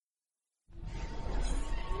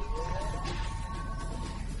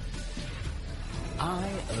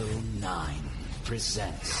IO9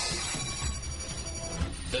 presents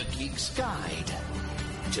The Geek's Guide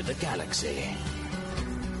to the Galaxy.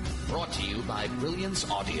 Brought to you by Brilliance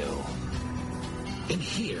Audio. And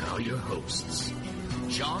here are your hosts,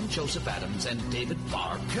 John Joseph Adams and David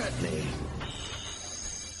Barr Kirtley.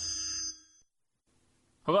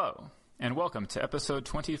 Hello, and welcome to episode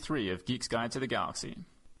 23 of Geek's Guide to the Galaxy.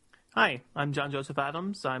 Hi, I'm John Joseph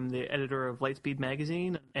Adams. I'm the editor of Lightspeed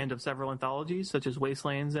Magazine and of several anthologies such as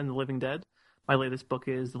Wastelands and The Living Dead. My latest book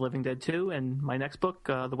is The Living Dead 2, and my next book,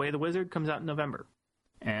 The Way of the Wizard, comes out in November.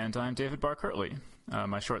 And I'm David Barr Kirtley.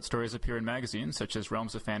 My short stories appear in magazines such as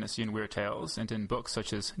Realms of Fantasy and Weird Tales, and in books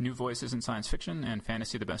such as New Voices in Science Fiction and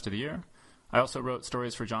Fantasy the Best of the Year. I also wrote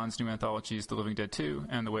stories for John's new anthologies The Living Dead 2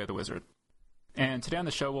 and The Way of the Wizard. And today on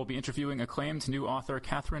the show we'll be interviewing acclaimed new author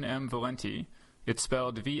Catherynne M. Valente. It's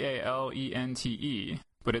spelled V-A-L-E-N-T-E,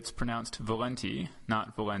 but it's pronounced Valente,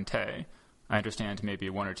 not Valente. I understand maybe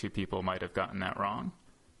one or two people might have gotten that wrong.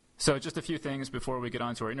 So just a few things before we get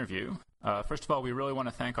on to our interview. First of all, we really want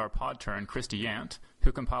to thank our podtern, Christy Yant,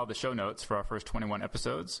 who compiled the show notes for our first 21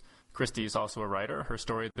 episodes. Christy is also a writer. Her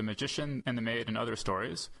story, The Magician and the Maid and Other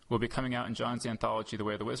Stories, will be coming out in John's anthology, The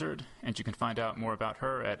Way of the Wizard, and you can find out more about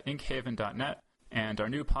her at inkhaven.net. And our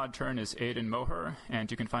new podtern is Aidan Moher,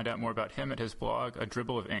 and you can find out more about him at his blog, A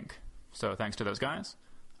Dribble of Ink. So thanks to those guys.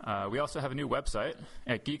 We also have a new website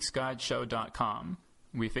at geeksguideshow.com.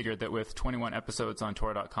 We figured that with 21 episodes on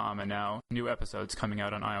Tor.com and now new episodes coming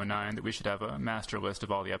out on IO9 that we should have a master list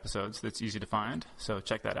of all the episodes that's easy to find. So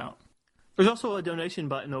check that out. There's also a donation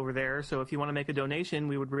button over there, so if you want to make a donation,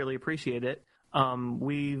 we would really appreciate it.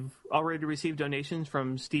 We've already received donations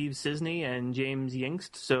from Steve Cisney and James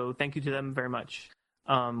Yingst, so thank you to them very much.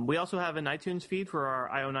 We also have an iTunes feed for our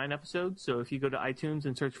IO9 episodes, so if you go to iTunes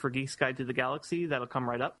and search for Geek's Guide to the Galaxy, that'll come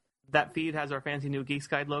right up. That feed has our fancy new Geek's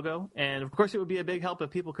Guide logo, and of course it would be a big help if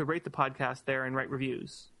people could rate the podcast there and write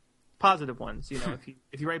reviews. Positive ones, you know.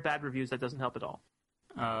 if you write bad reviews, that doesn't help at all.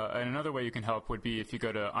 And another way you can help would be if you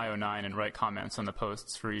go to IO9 and write comments on the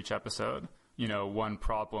posts for each episode. You know, one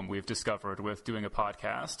problem we've discovered with doing a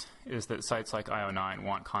podcast is that sites like IO9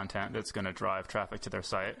 want content that's going to drive traffic to their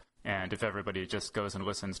site. And if everybody just goes and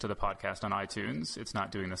listens to the podcast on iTunes, it's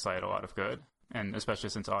not doing the site a lot of good. And especially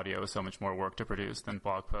since audio is so much more work to produce than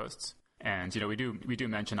blog posts. And, you know, we do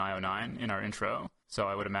mention IO9 in our intro, so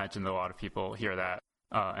I would imagine that a lot of people hear that.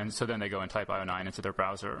 And so then they go and type IO9 into their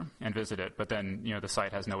browser and visit it. But then, you know, the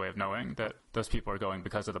site has no way of knowing that those people are going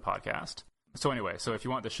because of the podcast. So anyway, so if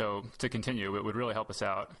you want the show to continue, it would really help us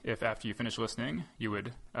out if after you finish listening, you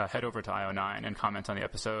would head over to IO9 and comment on the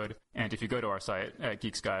episode. And if you go to our site at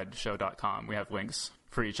geeksguideshow.com, we have links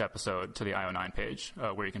for each episode to the IO9 page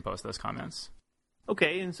where you can post those comments.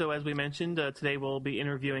 Okay, and so as we mentioned, today we'll be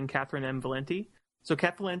interviewing Catherynne M. Valente. So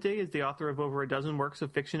Cat Valente is the author of over a dozen works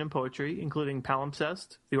of fiction and poetry, including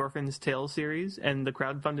Palimpsest, the Orphan's Tales series, and the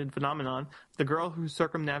crowdfunded phenomenon, The Girl Who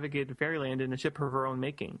Circumnavigated Fairyland in a Ship of Her Own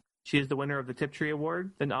Making. She is the winner of the Tiptree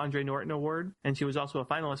Award, the Andre Norton Award, and she was also a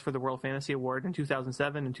finalist for the World Fantasy Award in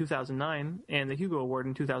 2007 and 2009, and the Hugo Award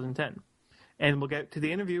in 2010. And we'll get to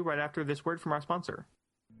the interview right after this word from our sponsor.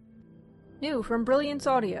 New from Brilliance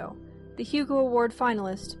Audio, the Hugo Award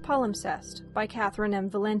finalist, Palimpsest, by Catherynne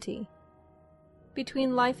M. Valente.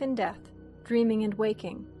 Between life and death, dreaming and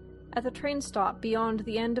waking, at the train stop beyond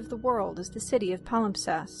the end of the world is the city of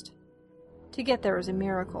Palimpsest. To get there is a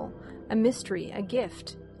miracle, a mystery, a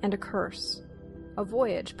gift, and a curse. A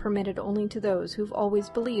voyage permitted only to those who've always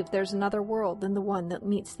believed there's another world than the one that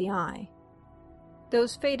meets the eye.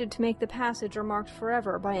 Those fated to make the passage are marked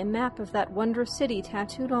forever by a map of that wondrous city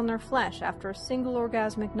tattooed on their flesh after a single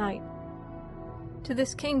orgasmic night. To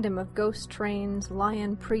this kingdom of ghost trains,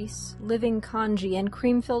 lion priests, living kanji, and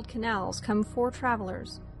cream-filled canals come 4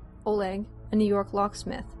 travelers: Oleg, a New York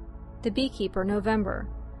locksmith; the beekeeper November;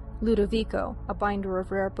 Ludovico, a binder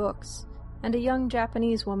of rare books; and a young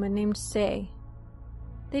Japanese woman named Sei.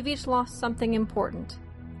 They've each lost something important: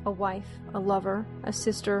 a wife, a lover, a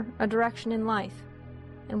sister, a direction in life.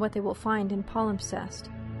 And what they will find in Palimpsest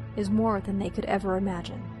is more than they could ever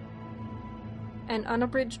imagine. An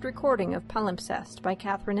unabridged recording of Palimpsest by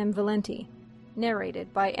Catherynne M. Valente,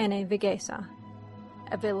 narrated by N.A. Vigesa.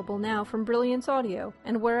 Available now from Brilliance Audio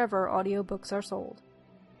and wherever audiobooks are sold.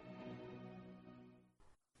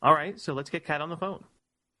 All right, so let's get Cat on the phone.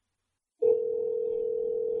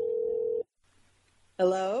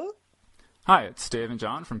 Hello? Hi, it's Dave and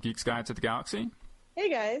John from Geek's Guide to the Galaxy. Hey,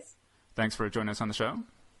 guys. Thanks for joining us on the show.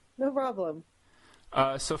 No problem.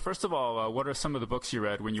 So first of all, what are some of the books you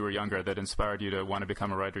read when you were younger that inspired you to want to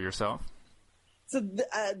become a writer yourself? So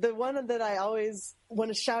the one that I always want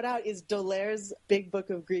to shout out is D'Aulaire's Big Book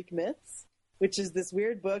of Greek Myths. which is this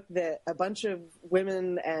weird book that a bunch of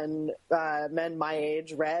women and men my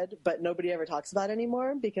age read, but nobody ever talks about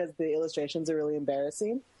anymore because the illustrations are really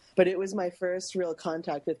embarrassing. But it was my first real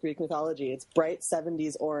contact with Greek mythology. It's bright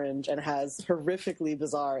 70s orange and has horrifically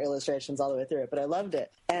bizarre illustrations all the way through it, but I loved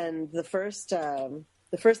it. And the first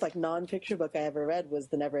like non-picture book I ever read was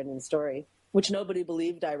The Neverending Story, which nobody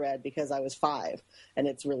believed I read because I was 5 and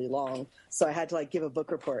it's really long. So I had to like give a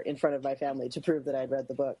book report in front of my family to prove that I'd read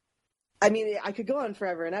the book. I mean, I could go on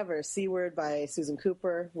forever and ever. Seaward by Susan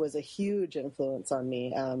Cooper was a huge influence on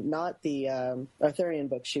me. Not the Arthurian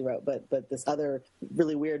book she wrote, but this other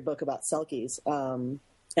really weird book about Selkies.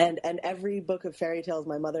 And every book of fairy tales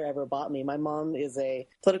my mother ever bought me. My mom is a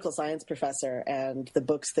political science professor, and the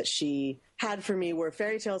books that she had for me were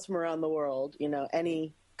fairy tales from around the world, you know,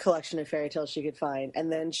 any collection of fairy tales she could find.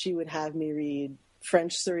 And then she would have me read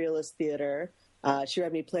French Surrealist theater. She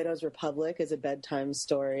read me Plato's Republic as a bedtime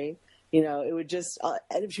story. You know, it would just,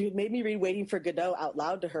 she made me read Waiting for Godot out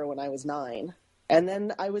loud to her when I was 9. And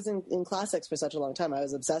then I was in classics for such a long time. I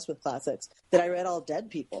was obsessed with classics that I read all dead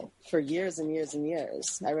people for years and years and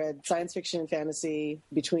years. I read science fiction and fantasy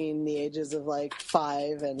between the ages of like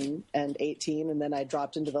 5 and 18. And then I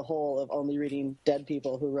dropped into the hole of only reading dead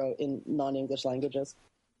people who wrote in non-English languages.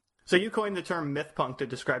 So you coined the term myth punk to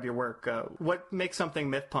describe your work. What makes something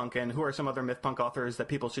myth punk, and who are some other myth punk authors that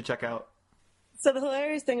people should check out? So the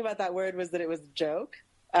hilarious thing about that word was that it was a joke.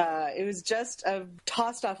 It was just a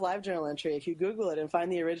tossed-off LiveJournal entry. If you Google it and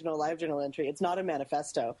find the original LiveJournal entry, it's not a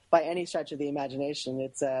manifesto by any stretch of the imagination.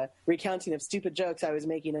 It's a recounting of stupid jokes I was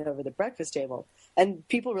making over the breakfast table. And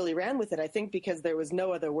people really ran with it, I think, because there was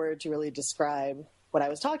no other word to really describe what I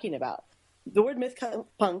was talking about. The word myth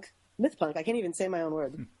punk, I can't even say my own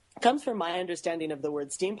word, comes from my understanding of the word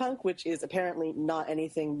steampunk, which is apparently not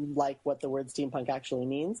anything like what the word steampunk actually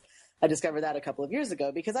means. I discovered that a couple of years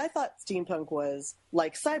ago because I thought steampunk was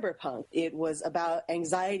like cyberpunk. It was about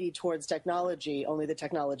anxiety towards technology, only the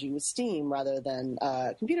technology was steam rather than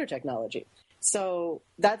computer technology. So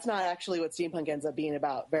that's not actually what steampunk ends up being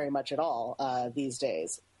about very much at all these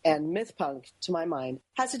days. And mythpunk, to my mind,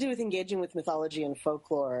 has to do with engaging with mythology and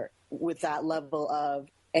folklore with that level of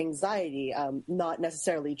anxiety, not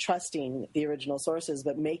necessarily trusting the original sources,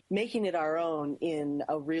 but making it our own in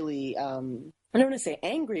a really, I don't want to say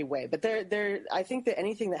angry way, but I think that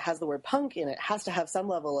anything that has the word punk in it has to have some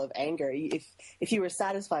level of anger. If you were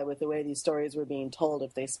satisfied with the way these stories were being told,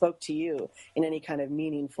 if they spoke to you in any kind of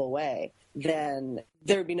meaningful way, then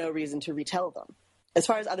there would be no reason to retell them. As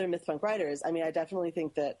far as other mythpunk writers, I mean, I definitely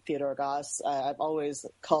think that Theodora Goss, I've always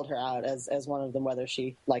called her out as one of them, whether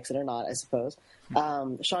she likes it or not, I suppose.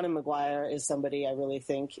 Seanan McGuire is somebody I really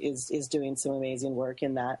think is doing some amazing work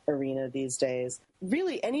in that arena these days.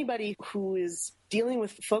 Really, anybody who is dealing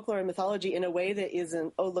with folklore and mythology in a way that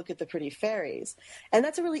isn't, oh, look at the pretty fairies. And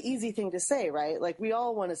that's a really easy thing to say, right? Like, we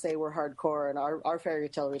all want to say we're hardcore and our fairy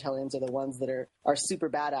tale retellings are the ones that are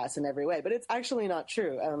super badass in every way. But it's actually not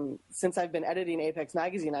true. Since I've been editing Apex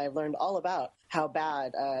Magazine, I've learned all about how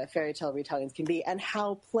bad fairy tale retellings can be and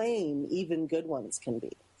how plain even good ones can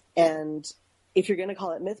be. And if you're going to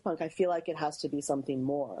call it mythpunk, I feel like it has to be something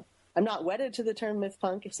more. I'm not wedded to the term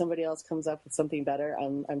mythpunk. If somebody else comes up with something better,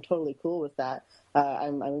 I'm totally cool with that.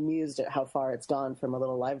 I'm amused at how far it's gone from a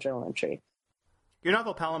little LiveJournal entry. Your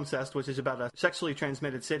novel Palimpsest, which is about a sexually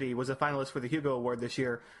transmitted city, was a finalist for the Hugo Award this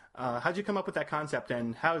year. How'd you come up with that concept,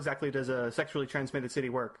 and how exactly does a sexually transmitted city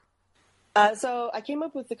work? So I came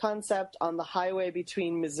up with the concept on the highway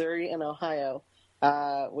between Missouri and Ohio,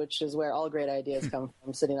 which is where all great ideas come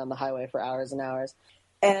from, sitting on the highway for hours and hours.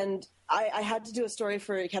 And I had to do a story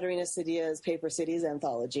for Katerina Sidia's Paper Cities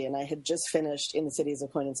anthology, and I had just finished In the Cities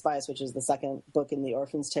of Coin and Spice, which is the second book in the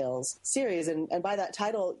Orphan's Tales series. And by that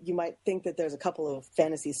title, you might think that there's a couple of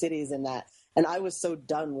fantasy cities in that. And I was so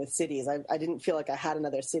done with cities. I didn't feel like I had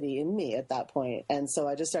another city in me at that point. And so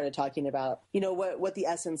I just started talking about, what the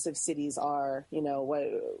essence of cities are,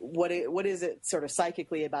 what is it sort of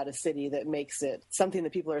psychically about a city that makes it something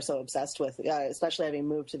that people are so obsessed with, especially having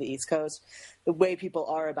moved to the East Coast. The way people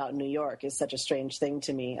are about New York is such a strange thing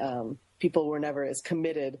to me. People were never as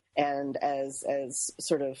committed and as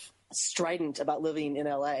sort of strident about living in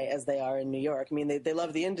LA as they are in New York. I mean, they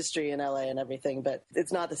love the industry in LA and everything, but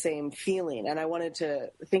it's not the same feeling. And I wanted to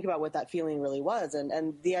think about what that feeling really was.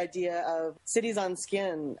 And the idea of cities on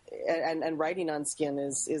skin and writing on skin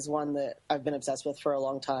is one that I've been obsessed with for a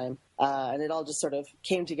long time. And it all just sort of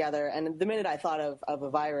came together. And the minute I thought of a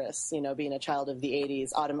virus, being a child of the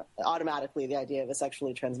 80s, automatically the idea of a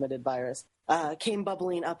sexually transmitted virus came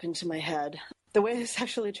bubbling up into my head. The way the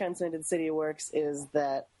sexually transmitted city works is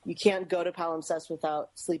that you can't go to Palimpsest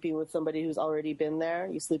without sleeping with somebody who's already been there.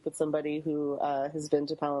 You sleep with somebody who has been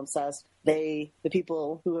to Palimpsest. The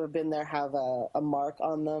people who have been there have a mark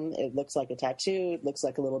on them. It looks like a tattoo. It looks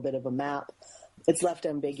like a little bit of a map. It's left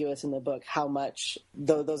ambiguous in the book how much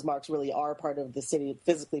those marks really are part of the city,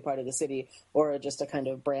 physically part of the city, or just a kind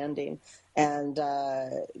of branding. And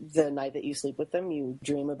the night that you sleep with them, you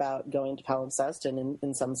dream about going to Palimpsest and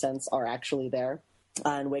in some sense are actually there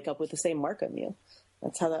and wake up with the same mark on you.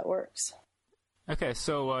 That's how that works. Okay,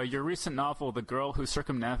 so your recent novel, The Girl Who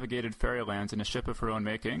Circumnavigated Fairyland in a Ship of Her Own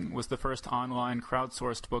Making, was the first online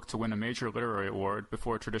crowdsourced book to win a major literary award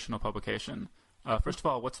before traditional publication. First of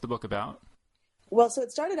all, what's the book about? Well, so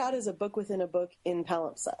it started out as a book within a book in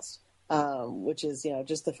Palimpsest, which is,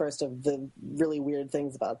 just the first of the really weird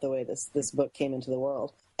things about the way this book came into the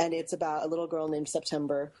world. And it's about a little girl named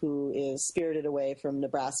September who is spirited away from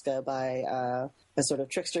Nebraska by a sort of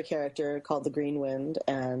trickster character called the Green Wind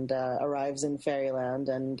and arrives in Fairyland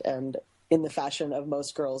and in the fashion of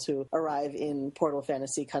most girls who arrive in portal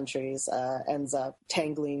fantasy countries, ends up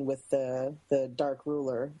tangling with the dark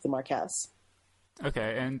ruler, the Marquess.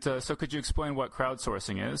 Okay, and so could you explain what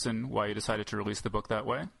crowdsourcing is and why you decided to release the book that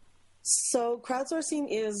way? So crowdsourcing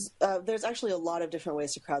is, there's actually a lot of different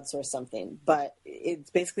ways to crowdsource something, but it's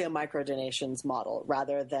basically a micro-donations model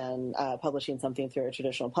rather than publishing something through a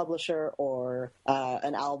traditional publisher or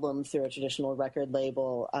an album through a traditional record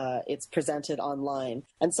label. It's presented online.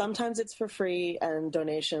 And sometimes it's for free and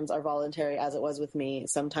donations are voluntary, as it was with me.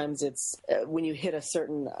 Sometimes it's when you hit a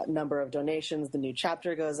certain number of donations, the new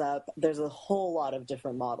chapter goes up. There's a whole lot of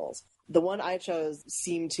different models. The one I chose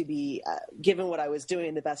seemed to be, given what I was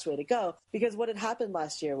doing, the best way to go, because what had happened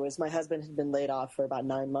last year was my husband had been laid off for about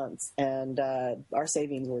 9 months, and our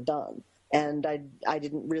savings were done. And I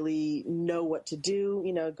didn't really know what to do.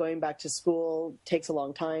 Going back to school takes a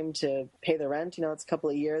long time to pay the rent. It's a couple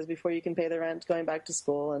of years before you can pay the rent going back to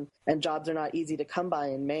school, and jobs are not easy to come by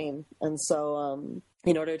in Maine. And so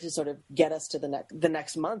in order to sort of get us to the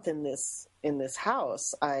next month in this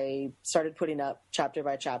house, I started putting up chapter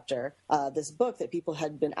by chapter this book that people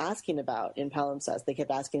had been asking about in Palimpsest. They kept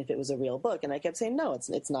asking if it was a real book, and I kept saying, no,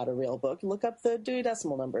 it's not a real book. Look up the Dewey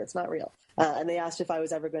Decimal Number. It's not real. And they asked if I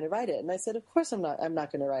was ever going to write it, and I said, of course I'm not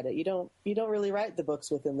going to write it. You don't really write the books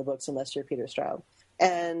within the books unless you're Peter Straub.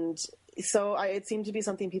 And so it seemed to be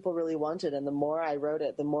something people really wanted, and the more I wrote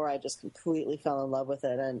it, the more I just completely fell in love with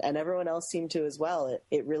it, and everyone else seemed to as well.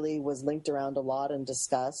 It really was linked around a lot and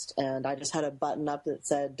discussed, and I just had a button up that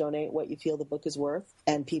said, donate what you feel the book is worth,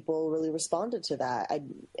 and people really responded to that.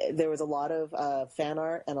 There was a lot of fan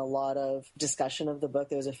art and a lot of discussion of the book.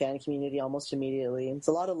 There was a fan community almost immediately, and it's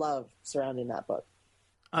a lot of love surrounding that book.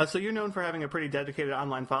 So you're known for having a pretty dedicated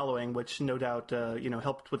online following, which no doubt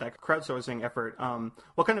helped with that crowdsourcing effort.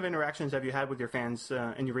 What kind of interactions have you had with your fans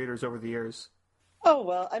and your readers over the years? Oh,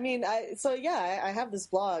 well, I mean, I have this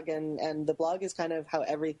blog, and the blog is kind of how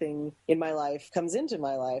everything in my life comes into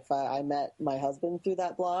my life. I met my husband through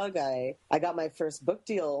that blog. I got my first book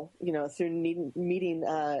deal, through meeting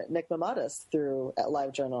Nick Mamadas through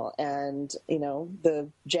LiveJournal. And, the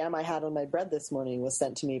jam I had on my bread this morning was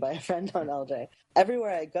sent to me by a friend on LJ.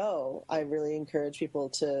 Everywhere I go, I really encourage people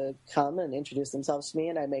to come and introduce themselves to me,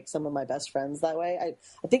 and I make some of my best friends that way.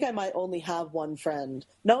 I think I might only have one friend.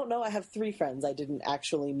 No, I have 3 friends I didn't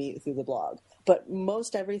actually meet through the blog. But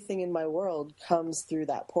most everything in my world comes through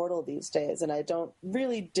that portal these days, and I don't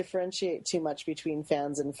really differentiate too much between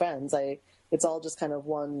fans and friends. It's all just kind of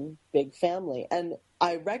one big family. And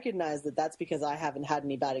I recognize that that's because I haven't had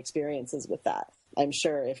any bad experiences with that. I'm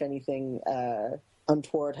sure if anything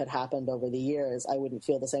untoward had happened over the years, I wouldn't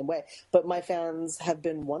feel the same way. But my fans have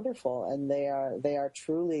been wonderful, and they are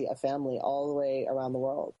truly a family all the way around the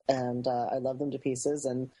world. And I love them to pieces.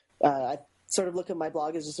 And I sort of look at my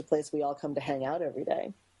blog as just a place we all come to hang out every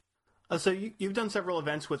day. So you've done several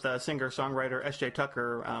events with singer-songwriter S.J.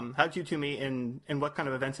 Tucker. How did you two meet, and what kind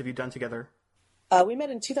of events have you done together? We met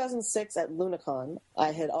in 2006 at Lunacon.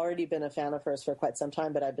 I had already been a fan of hers for quite some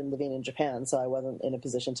time, but I'd been living in Japan, so I wasn't in a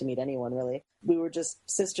position to meet anyone, really. We were just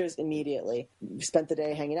sisters immediately. We spent the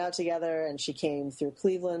day hanging out together, and she came through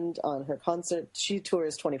Cleveland on her concert. She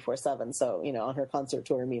tours 24/7, so, on her concert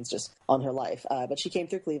tour means just on her life. But she came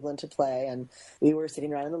through Cleveland to play, and we were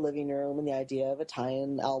sitting around in the living room, and the idea of a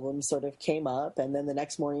tie-in album sort of came up. And then the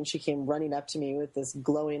next morning, she came running up to me with this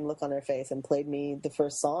glowing look on her face and played me the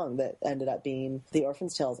first song that ended up being the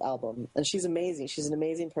Orphan's Tales album. And she's amazing. She's an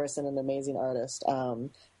amazing person, an amazing artist.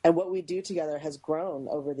 And what we do together has grown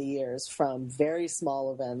over the years from very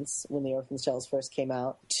small events when the Orphan's Tales first came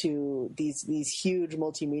out to these huge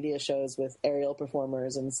multimedia shows with aerial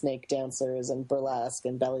performers and snake dancers and burlesque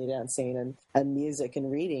and belly dancing and music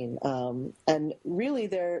and reading. And really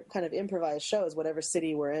they're kind of improvised shows. Whatever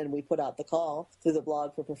city we're in, we put out the call through the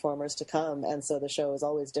blog for performers to come. And so the show is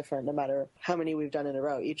always different no matter how many we've done in a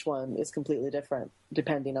row. Each one is completely different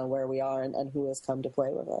depending on where we are and who has come to play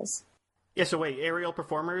with us. Yeah, so wait, aerial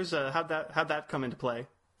performers, how'd that come into play?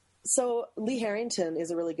 So Lee Harrington is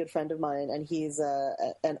a really good friend of mine, and he's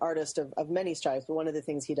an artist of many stripes, but one of the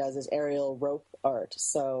things he does is aerial rope art.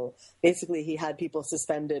 So basically he had people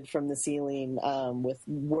suspended from the ceiling with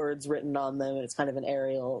words written on them, and it's kind of an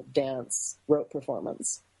aerial dance rope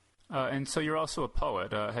performance. And so you're also a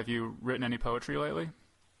poet. Have you written any poetry lately?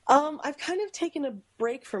 I've kind of taken a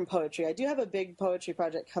break from poetry. I do have a big poetry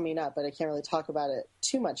project coming up, but I can't really talk about it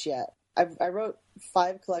too much yet. I wrote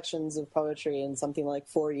 5 collections of poetry in something like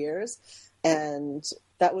 4 years, and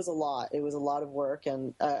that was a lot. It was a lot of work,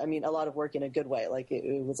 and a lot of work in a good way. Like it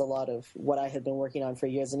was a lot of what I had been working on for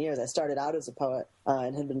years and years. I started out as a poet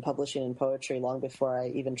and had been publishing in poetry long before I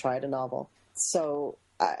even tried a novel. So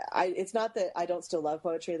it's not that I don't still love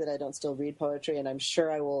poetry, that I don't still read poetry, and I'm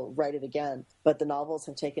sure I will write it again. But the novels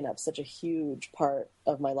have taken up such a huge part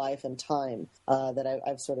of my life and time that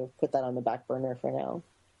I've sort of put that on the back burner for now.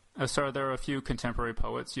 So are there a few contemporary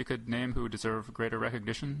poets you could name who deserve greater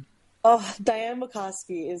recognition? Oh, Diane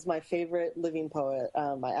McCoskey is my favorite living poet.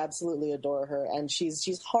 I absolutely adore her, and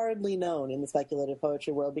she's hardly known in the speculative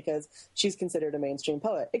poetry world because she's considered a mainstream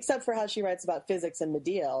poet, except for how she writes about physics and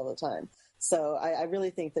Medea all the time. So I really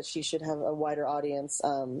think that she should have a wider audience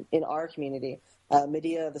in our community.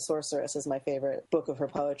 Medea the Sorceress is my favorite book of her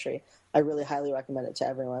poetry. I really highly recommend it to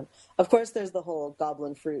everyone. Of course, there's the whole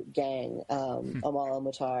Goblin Fruit gang, Amal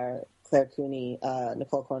El-Mutar, Claire Cooney,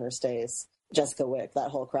 Nicole Corner-Stace, Jessica Wick, that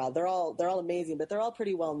whole crowd. They're all amazing, but they're all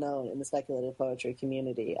pretty well known in the speculative poetry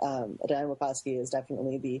community. Diane McCoskey is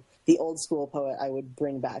definitely the old school poet I would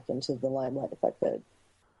bring back into the limelight if I could.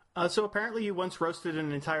 So apparently you once roasted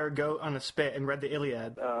an entire goat on a spit and read the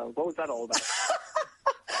Iliad. What was that all about?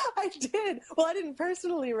 I did. Well, I didn't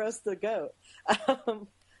personally roast the goat.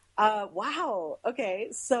 Wow. Okay.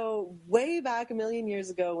 So way back a million years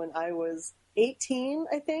ago when I was 18,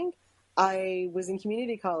 I think, I was in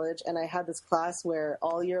community college and I had this class where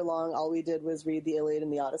all year long, all we did was read the Iliad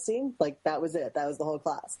and the Odyssey. Like that was it. That was the whole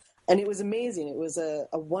class. And it was amazing. It was a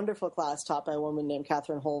wonderful class taught by a woman named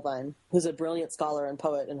Catherine Holbein, who's a brilliant scholar and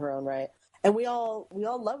poet in her own right. And we all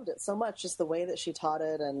loved it so much, just the way that she taught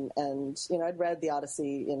it. And I'd read the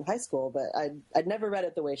Odyssey in high school, but I'd never read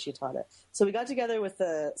it the way she taught it. So we got together with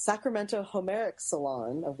the Sacramento Homeric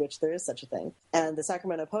Salon, of which there is such a thing, and the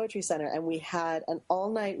Sacramento Poetry Center, and we had an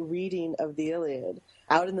all-night reading of the Iliad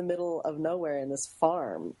out in the middle of nowhere in this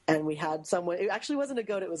farm. And we had someone, it actually wasn't a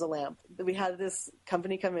goat, it was a lamb. We had this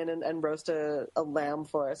company come in and roast a lamb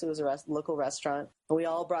for us. It was a local restaurant. And we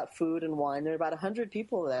all brought food and wine. There were about 100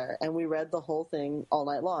 people there. And we read the whole thing all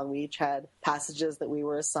night long. We each had passages that we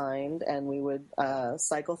were assigned, and we would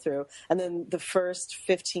cycle through. And then the first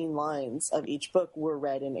 15 lines of each book were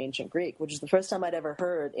read in ancient Greek, which is the first time I'd ever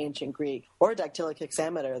heard ancient Greek or dactylic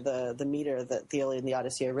hexameter, the meter that the Iliad and the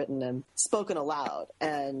Odyssey are written in, spoken aloud.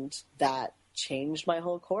 And that changed my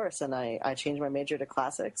whole course, and I changed my major to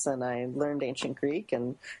classics, and I learned ancient Greek,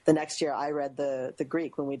 and the next year I read the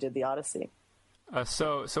Greek when we did the Odyssey.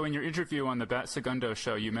 So in your interview on the Bat Segundo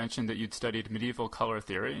show, you mentioned that you'd studied medieval color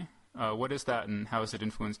theory. What is that, and how has it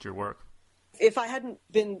influenced your work? If I hadn't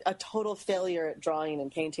been a total failure at drawing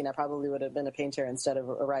and painting, I probably would have been a painter instead of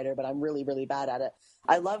a writer, but I'm really, really bad at it.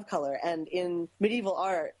 I love color, and in medieval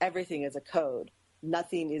art, everything is a code.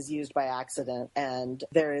 Nothing is used by accident, and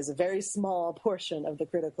there is a very small portion of the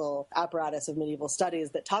critical apparatus of medieval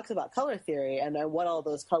studies that talks about color theory and what all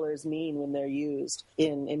those colors mean when they're used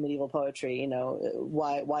in medieval poetry. You know,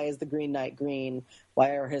 why is the Green Knight green?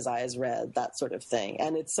 Why are his eyes red? That sort of thing.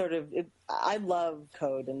 And it's sort of, I love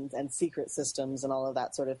code and secret systems and all of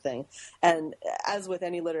that sort of thing. And as with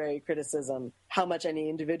any literary criticism, how much any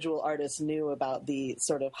individual artist knew about the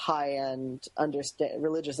sort of high-end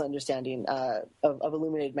religious understanding of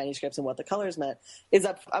illuminated manuscripts and what the colors meant is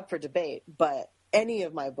up for debate. But any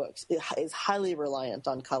of my books is highly reliant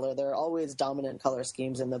on color. There are always dominant color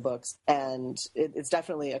schemes in the books, and it's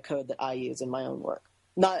definitely a code that I use in my own work.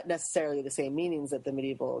 Not necessarily the same meanings that the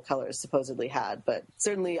medieval colors supposedly had, but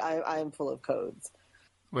certainly I am full of codes.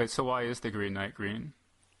 Wait, so why is the Green Knight green?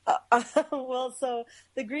 Well, so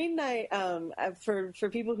the Green Knight, for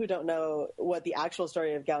people who don't know what the actual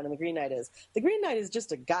story of Gawain and the Green Knight is, the Green Knight is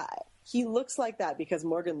just a guy. He looks like that because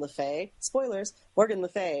Morgan Le Fay, spoilers, Morgan Le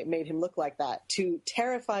Fay made him look like that to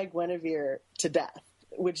terrify Guinevere to death,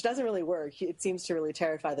 which doesn't really work. It seems to really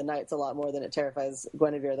terrify the knights a lot more than it terrifies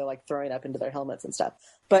Guinevere. They're like throwing up into their helmets and stuff.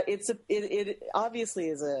 But it obviously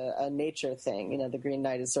is a nature thing. You know, the Green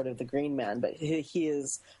Knight is sort of the green man, but he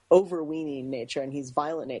is overweening nature, and he's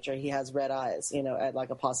violent nature. He has red eyes, you know, like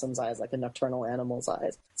a possum's eyes, like a nocturnal animal's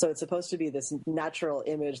eyes. So it's supposed to be this natural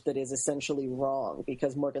image that is essentially wrong,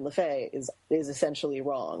 because Morgan Le Fay is essentially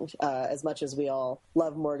wrong. As much as we all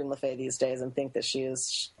love Morgan Le Fay these days and think that she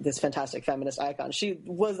is this fantastic feminist icon, she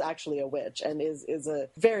was actually a witch and is a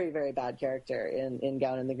very, very bad character in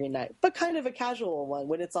Gawain and the Green Knight, but kind of a casual one.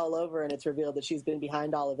 When it's all over and it's revealed that she's been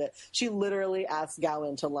behind all of it, she literally asks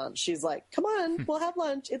Gawain to lunch. She's like, come on, we'll have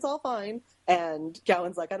lunch. It's all fine. And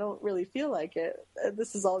Gawain's like, I don't really feel like it.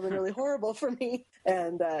 This has all been really horrible for me.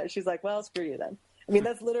 And she's like, well, screw you then. I mean,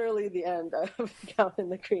 that's literally the end of Gawain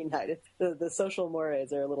and the Green Knight. The social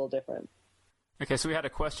mores are a little different. Okay, so we had a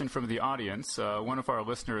question from the audience. One of our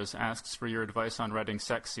listeners asks for your advice on writing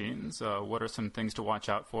sex scenes. What are some things to watch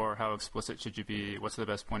out for? How explicit should you be? What's the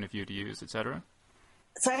best point of view to use, etc.?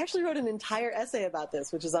 So I actually wrote an entire essay about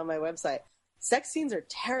this, which is on my website. Sex scenes are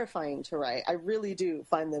terrifying to write. I really do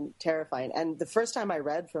find them terrifying. And the first time I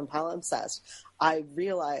read from Palimpsest, I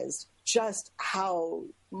realized just how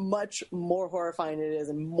much more horrifying it is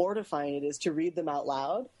and mortifying it is to read them out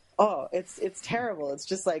loud. Oh, it's terrible. It's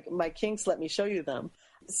just like, my kinks, let me show you them.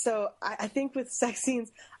 So I think with sex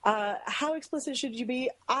scenes, how explicit should you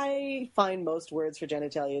be? I find most words for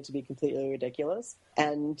genitalia to be completely ridiculous.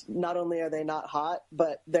 And not only are they not hot,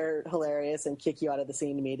 but they're hilarious and kick you out of the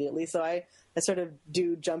scene immediately. So I sort of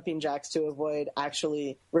do jumping jacks to avoid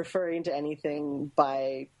actually referring to anything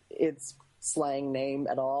by its slang name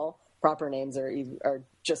at all. Proper names are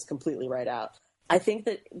just completely right out. I think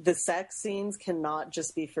that the sex scenes cannot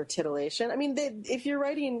just be for titillation. I mean, if you're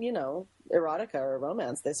writing, you know, erotica or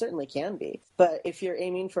romance, they certainly can be. But if you're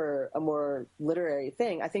aiming for a more literary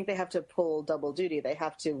thing, I think they have to pull double duty. They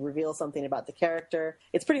have to reveal something about the character.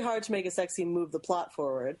 It's pretty hard to make a sex scene move the plot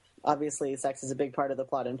forward. Obviously, sex is a big part of the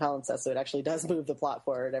plot in Palimpsest, so it actually does move the plot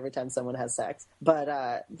forward every time someone has sex.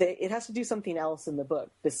 But it has to do something else in the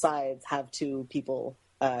book besides have two people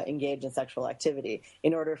engage in sexual activity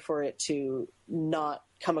in order for it to not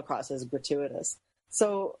come across as gratuitous.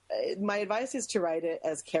 So my advice is to write it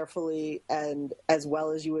as carefully and as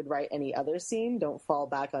well as you would write any other scene. Don't fall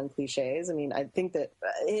back on cliches. I mean, I think that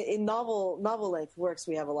in novel-length works,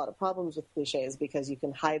 we have a lot of problems with cliches because you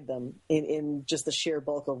can hide them in just the sheer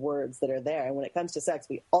bulk of words that are there. And when it comes to sex,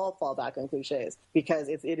 we all fall back on cliches because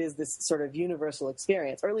it is this sort of universal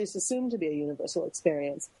experience, or at least assumed to be a universal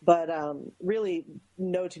experience. But really,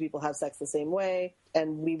 no two people have sex the same way,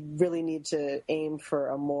 and we really need to aim for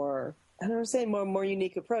a more, I don't know, say more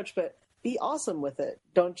unique approach, but be awesome with it.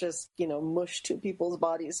 Don't just, mush two people's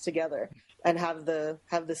bodies together and have the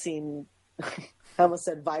scene, I almost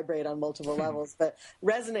said vibrate on multiple levels, but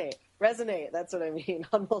resonate. That's what I mean,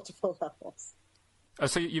 on multiple levels.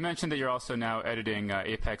 So you mentioned that you're also now editing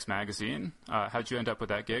Apex Magazine. How'd you end up with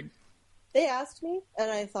that gig? They asked me, and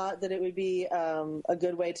I thought that it would be a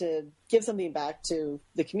good way to give something back to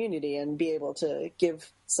the community and be able to give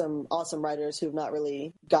some awesome writers who've not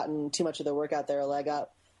really gotten too much of their work out there a leg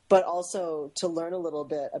up, but also to learn a little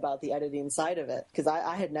bit about the editing side of it, because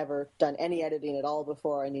I had never done any editing at all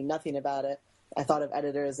before. I knew nothing about it. I thought of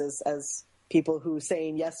editors as people who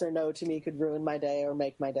saying yes or no to me could ruin my day or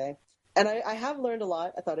make my day. And I have learned a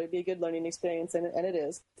lot. I thought it would be a good learning experience, and it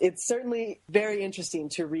is. It's certainly very interesting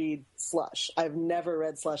to read Slush. I've never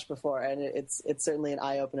read Slush before, and it's certainly an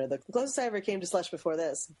eye-opener. The closest I ever came to Slush before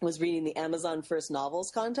this was reading the Amazon First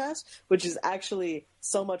Novels contest, which is actually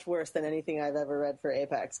so much worse than anything I've ever read for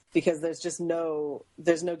Apex, because there's no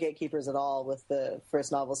gatekeepers at all with the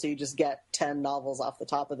first novel, so you just get 10 novels off the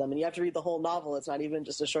top of them, and you have to read the whole novel. It's not even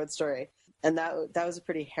just a short story. And that was a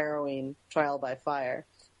pretty harrowing trial by fire.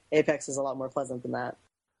 Apex is a lot more pleasant than that.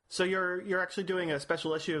 So you're actually doing a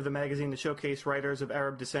special issue of the magazine to showcase writers of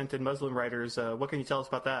Arab descent and Muslim writers. What can you tell us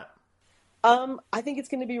about that? I think it's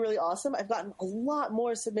going to be really awesome. I've gotten a lot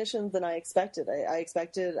more submissions than I expected. I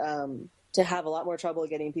expected to have a lot more trouble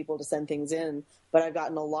getting people to send things in, but I've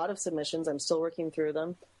gotten a lot of submissions. I'm still working through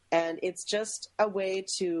them. And it's just a way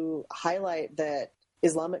to highlight that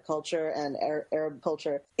Islamic culture and Arab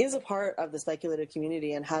culture is a part of the speculative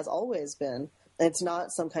community and has always been. It's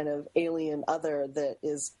not some kind of alien other that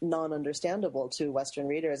is non-understandable to Western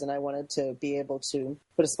readers, and I wanted to be able to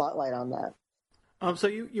put a spotlight on that. So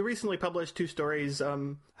you recently published 2 stories,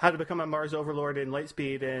 How to Become a Mars Overlord in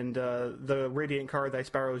Lightspeed and The Radiant Car Thy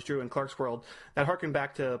Sparrows Drew in Clark's World, that harken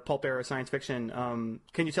back to pulp era science fiction.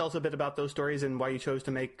 Can you tell us a bit about those stories and why you chose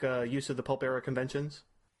to make use of the pulp era conventions?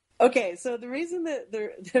 Okay, so the reason that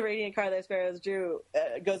the Radiant Car Thy Sparrows Drew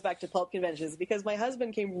goes back to pulp conventions is because my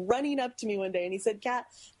husband came running up to me one day and he said, Kat,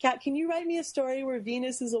 can you write me a story where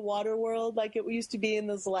Venus is a water world like it used to be in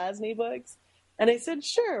the Zelazny books? And I said,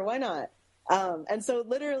 sure, why not? And so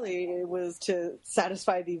literally it was to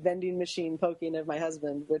satisfy the vending machine poking of my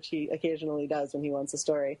husband, which he occasionally does when he wants a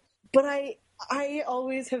story. But I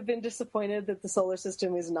always have been disappointed that the solar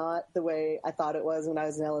system is not the way I thought it was when I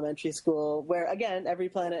was in elementary school, where, again, every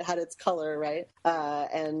planet had its color, right?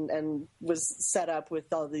 And was set up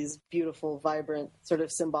with all these beautiful, vibrant sort of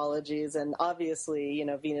symbologies. And obviously,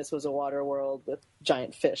 Venus was a water world with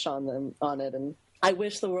giant fish on it. And I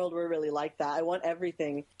wish the world were really like that. I want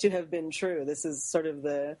everything to have been true. This is sort of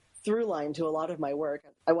the through line to a lot of my work.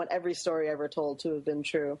 I want every story ever told to have been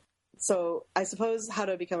true. So I suppose How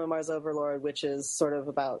to Become a Mars Overlord, which is sort of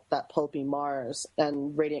about that pulpy Mars,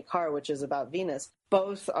 and Radiant Car, which is about Venus,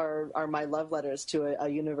 both are my love letters to a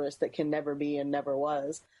universe that can never be and never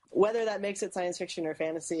was. Whether that makes it science fiction or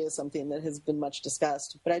fantasy is something that has been much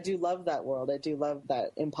discussed. But I do love that world. I do love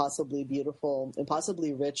that impossibly beautiful,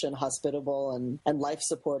 impossibly rich and hospitable and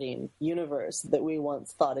life-supporting universe that we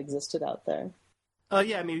once thought existed out there.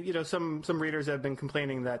 Yeah, I mean, some readers have been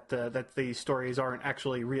complaining that the stories aren't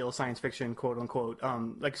actually real science fiction, quote unquote.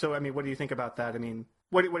 So, I mean, what do you think about that? I mean,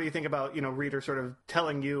 what do you think about, readers sort of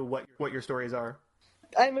telling you what your stories are?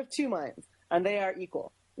 I'm of 2 minds, and they are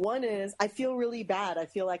equal. One is, I feel really bad. I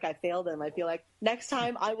feel like I failed them. I feel like next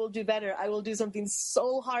time I will do better. I will do something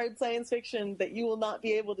so hard science fiction that you will not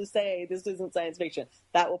be able to say this isn't science fiction.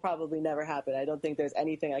 That will probably never happen. I don't think there's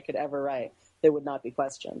anything I could ever write that would not be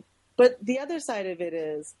questioned. But the other side of it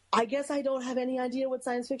is, I guess I don't have any idea what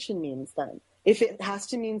science fiction means then. If it has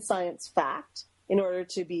to mean science fact in order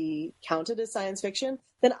to be counted as science fiction,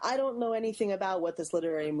 then I don't know anything about what this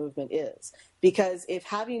literary movement is. Because if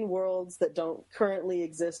having worlds that don't currently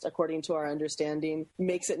exist according to our understanding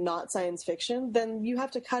makes it not science fiction, then you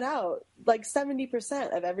have to cut out like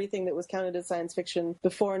 70% of everything that was counted as science fiction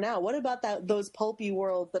before now. What about those pulpy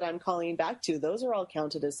worlds that I'm calling back to? Those are all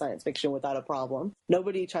counted as science fiction without a problem.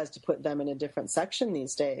 Nobody tries to put them in a different section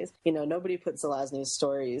these days. Nobody puts Zelazny's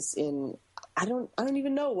stories in. I don't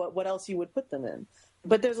even know what else you would put them in.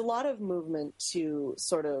 But there's a lot of movement to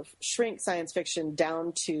sort of shrink science fiction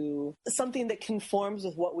down to something that conforms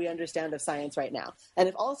with what we understand of science right now. And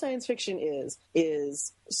if all science fiction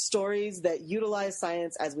is stories that utilize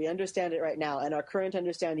science as we understand it right now, and our current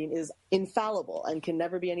understanding is infallible and can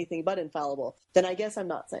never be anything but infallible, then I guess I'm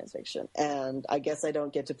not science fiction. And I guess I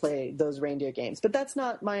don't get to play those reindeer games. But that's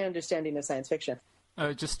not my understanding of science fiction.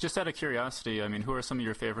 Just out of curiosity, I mean, who are some of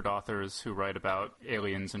your favorite authors who write about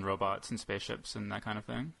aliens and robots and spaceships and that kind of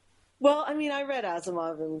thing? Well, I mean, I read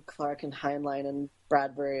Asimov and Clarke and Heinlein and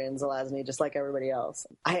Bradbury and Zelazny just like everybody else.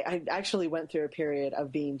 I actually went through a period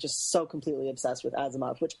of being just so completely obsessed with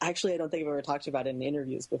Asimov, which actually I don't think I've ever talked about in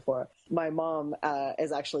interviews before. My mom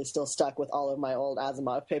is actually still stuck with all of my old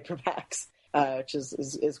Asimov paperbacks, which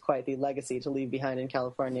is quite the legacy to leave behind in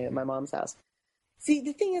California at my mom's house. See,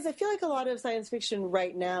 the thing is, I feel like a lot of science fiction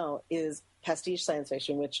right now is pastiche science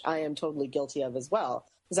fiction, which I am totally guilty of as well.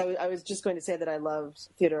 Because I was just going to say that I loved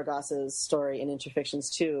Theodore Goss's story in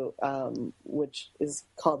Interfictions 2, which is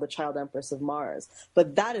called The Child Empress of Mars.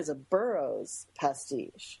 But that is a Burroughs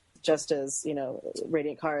pastiche, just as,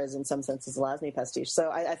 Radiant Car is in some senses a Zelazny pastiche.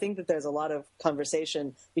 So I think that there's a lot of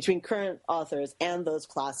conversation between current authors and those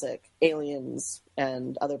classic aliens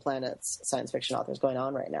and other planets science fiction authors going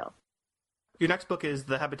on right now. Your next book is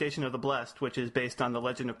The Habitation of the Blessed, which is based on the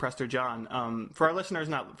legend of Prester John. For our listeners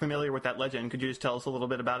not familiar with that legend, could you just tell us a little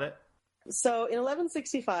bit about it? So in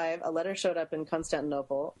 1165, a letter showed up in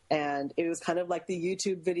Constantinople, and it was kind of like the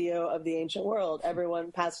YouTube video of the ancient world.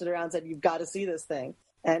 Everyone passed it around and said, you've got to see this thing.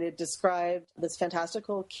 And it described this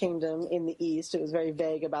fantastical kingdom in the East. It was very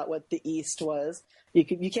vague about what the East was.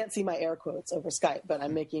 You can't see my air quotes over Skype, but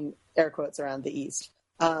I'm making air quotes around the East.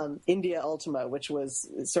 India Ultima, which was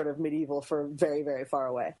sort of medieval for very, very far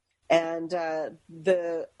away. And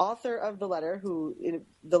the author of the letter,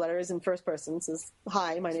 the letter is in first person, says,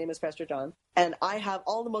 hi, my name is Prester John, and I have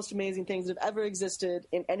all the most amazing things that have ever existed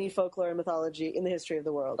in any folklore and mythology in the history of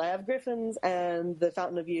the world. I have griffins and the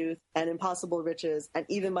Fountain of Youth and impossible riches, and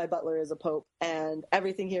even my butler is a pope, and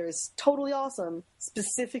everything here is totally awesome,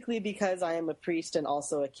 specifically because I am a priest and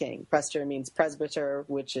also a king. Prester means presbyter,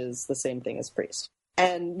 which is the same thing as priest.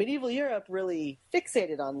 And medieval Europe really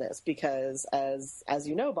fixated on this because, as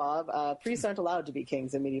you know, Bob, priests aren't allowed to be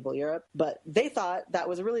kings in medieval Europe, but they thought that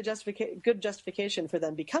was a really good justification for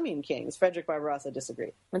them becoming kings. Frederick Barbarossa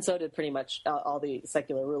disagreed, and so did pretty much all the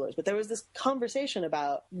secular rulers. But there was this conversation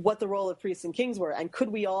about what the role of priests and kings were, and could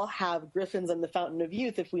we all have griffins and the fountain of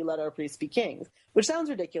youth if we let our priests be kings? Which sounds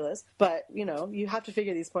ridiculous, but, you have to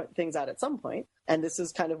figure these things out at some point. And this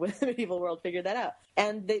is kind of when the medieval world figured that out.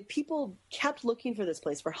 And people kept looking for this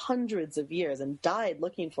place for hundreds of years and died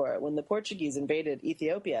looking for it. When the Portuguese invaded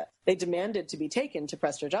Ethiopia, they demanded to be taken to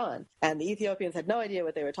Prester John. And the Ethiopians had no idea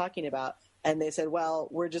what they were talking about. And they said, well,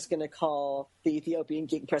 we're just going to call the Ethiopian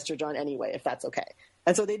king Prester John anyway, if that's okay.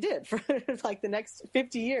 And so they did for like the next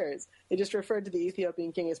 50 years. They just referred to the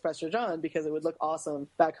Ethiopian king as Prester John because it would look awesome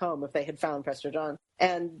back home if they had found Prester John.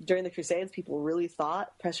 And during the Crusades, people really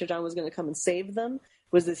thought Prester John was going to come and save them. It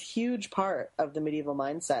was this huge part of the medieval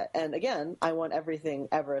mindset. And again, I want everything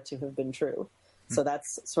ever to have been true. So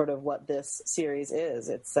that's sort of what this series is.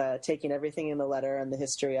 It's taking everything in the letter and the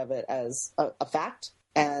history of it as a fact,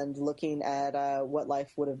 and looking at what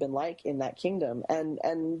life would have been like in that kingdom,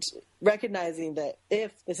 and recognizing that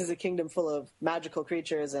if this is a kingdom full of magical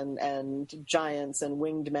creatures and giants and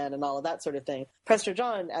winged men and all of that sort of thing, Prester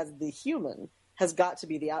John, as the human, has got to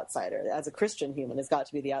be the outsider. As a Christian human, has got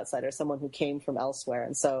to be the outsider, someone who came from elsewhere.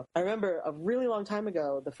 And so I remember a really long time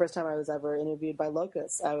ago, the first time I was ever interviewed by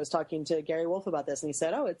Locus, I was talking to Gary Wolfe about this, and he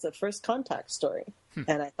said, it's a first contact story.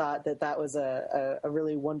 And I thought that was a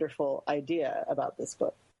really wonderful idea about this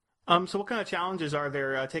book. So what kind of challenges are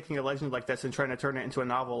there taking a legend like this and trying to turn it into a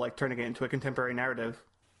novel, like turning it into a contemporary narrative?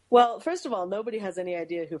 Well, first of all, nobody has any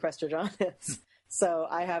idea who Prester John is. So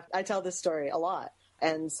I tell this story a lot.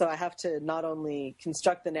 And so I have to not only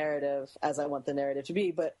construct the narrative as I want the narrative to be,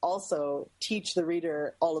 but also teach the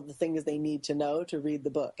reader all of the things they need to know to read the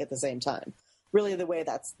book at the same time. Really, the way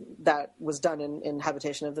that was done in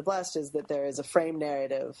Habitation of the Blessed is that there is a frame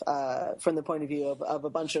narrative from the point of view of a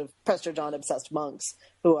bunch of Prester John-obsessed monks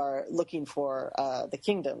who are looking for the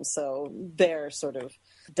kingdom. So their sort of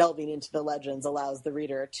delving into the legends allows the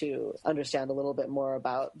reader to understand a little bit more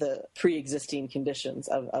about the pre-existing conditions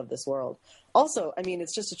of this world. Also,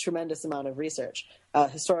 it's just a tremendous amount of research.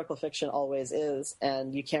 Historical fiction always is,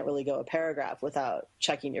 and you can't really go a paragraph without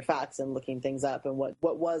checking your facts and looking things up and what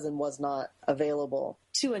was and was not available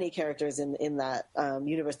to any characters in that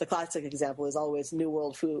universe. The classic example is always New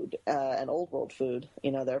World food and Old World food.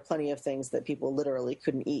 There are plenty of things that people literally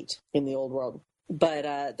couldn't eat in the Old World. But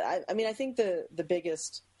I think the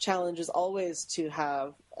biggest challenge is always to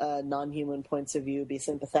have non-human points of view, be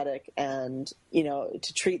sympathetic, and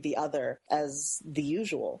to treat the other as the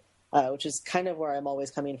usual, which is kind of where I'm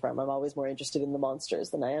always coming from. I'm always more interested in the monsters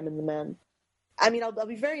than I am in the men. I'll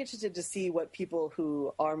be very interested to see what people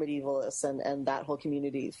who are medievalists and that whole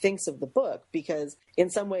community thinks of the book, because in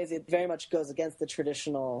some ways it very much goes against the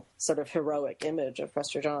traditional sort of heroic image of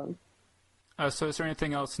Prester John. So is there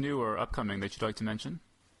anything else new or upcoming that you'd like to mention?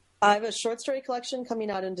 I have a short story collection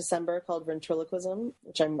coming out in December called Ventriloquism,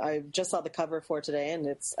 which I just saw the cover for today, and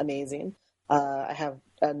it's amazing. I have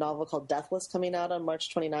a novel called Deathless coming out on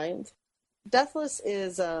March 29th. Deathless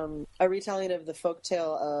is a retelling of the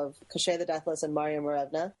folktale of Koshchei the Deathless and Marya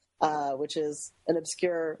Morevna, which is an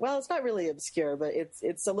obscure, well, it's not really obscure, but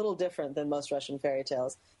it's a little different than most Russian fairy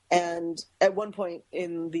tales. And at one point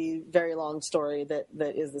in the very long story that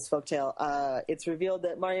is this folktale, it's revealed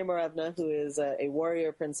that Marya Morevna, who is a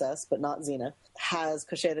warrior princess, but not Xena, has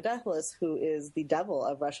Koshchei the Deathless, who is the devil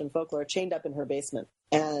of Russian folklore, chained up in her basement.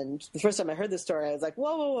 And the first time I heard this story, I was like,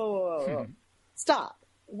 whoa. Stop.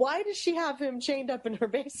 Why does she have him chained up in her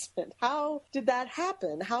basement? How did that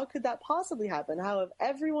happen? How could that possibly happen? How, of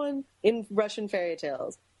everyone in Russian fairy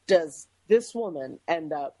tales, does this woman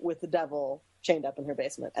end up with the devil chained up in her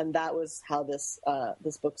basement? And that was how this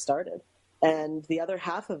book started. And the other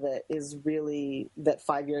half of it is really that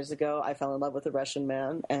 5 years ago, I fell in love with a Russian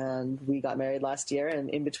man, and we got married last year. And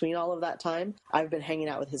in between all of that time, I've been hanging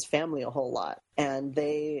out with his family a whole lot. And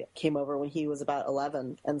they came over when he was about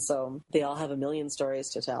 11. And so they all have a million stories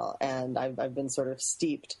to tell. And I've been sort of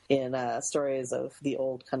steeped in stories of the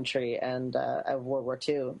old country and of World War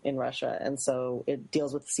II in Russia. And so it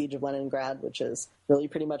deals with the siege of Leningrad, which is really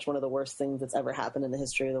pretty much one of the worst things that's ever happened in the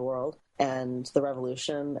history of the world, and the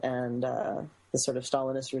revolution and the sort of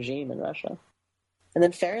Stalinist regime in Russia. And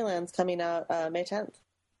then Fairyland's coming out May 10th.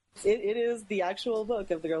 It is the actual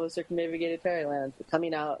book of The Girl Who Circumnavigated Fairyland,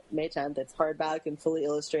 coming out May 10th. It's hardback and fully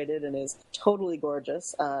illustrated and is totally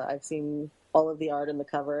gorgeous. I've seen all of the art and the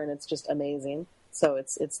cover, and it's just amazing. So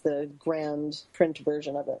it's the grand print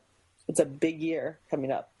version of it. It's a big year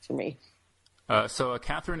coming up for me. So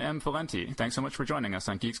Catherine M. Valenti, thanks so much for joining us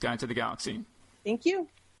on Geek's Guide to the Galaxy. Thank you.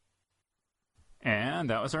 And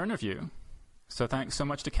that was our interview. So thanks so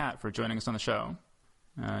much to Kat for joining us on the show,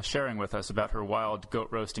 sharing with us about her wild goat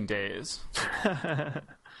roasting days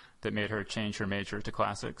that made her change her major to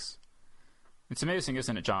classics. It's amazing,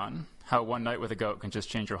 isn't it, John, how one night with a goat can just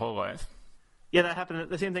change your whole life? Yeah, that happened.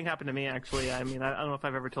 The same thing happened to me, actually. I mean, I don't know if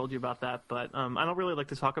I've ever told you about that, but I don't really like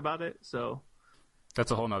to talk about it, so... That's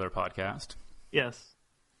a whole nother podcast. Yes.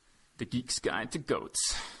 The Geek's Guide to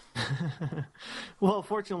Goats. Well,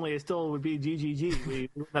 fortunately, it still would be GGG. We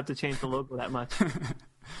wouldn't have to change the logo that much.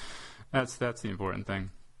 That's the important thing.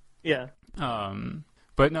 Yeah.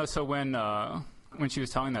 But no, so when she was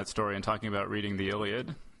telling that story and talking about reading the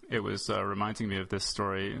Iliad, it was reminding me of this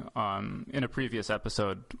story. In a previous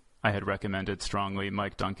episode, I had recommended strongly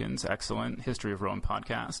Mike Duncan's excellent History of Rome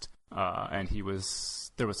podcast, and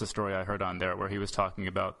there was a story I heard on there where he was talking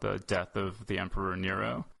about the death of the Emperor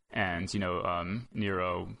Nero. And,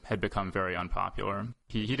 Nero had become very unpopular.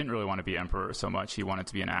 He didn't really want to be emperor so much. He wanted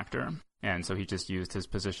to be an actor. And so he just used his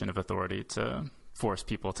position of authority to force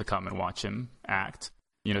people to come and watch him act.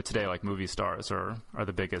 Today, like, movie stars are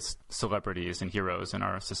the biggest celebrities and heroes in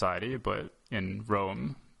our society. But in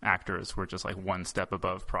Rome, actors were just like one step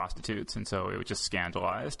above prostitutes. And so it just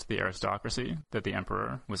scandalized the aristocracy that the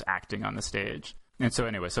emperor was acting on the stage. And so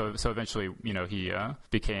anyway, so eventually, he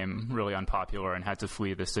became really unpopular and had to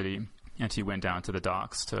flee the city. And he went down to the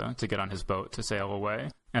docks to get on his boat to sail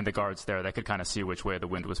away. And the guards there, they could kind of see which way the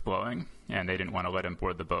wind was blowing. And they didn't want to let him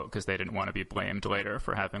board the boat because they didn't want to be blamed later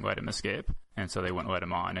for having let him escape. And so they wouldn't let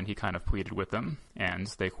him on. And he kind of pleaded with them. And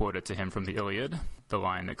they quoted to him from the Iliad, the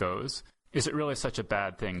line that goes, "Is it really such a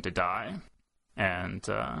bad thing to die?" And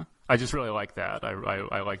I just really like that.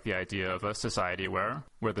 I like the idea of a society where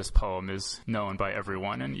this poem is known by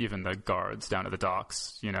everyone, and even the guards down at the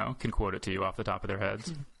docks, can quote it to you off the top of their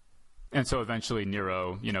heads. Mm-hmm. And so eventually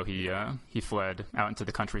Nero, he fled out into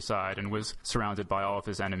the countryside and was surrounded by all of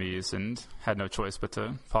his enemies and had no choice but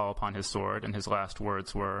to fall upon his sword. And his last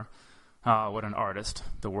words were, "Ah, what an artist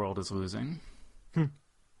the world is losing."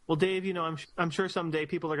 Well, Dave, I'm sure someday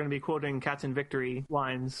people are going to be quoting Cats and Victory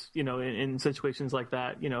lines, in situations like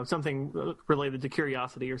that, something related to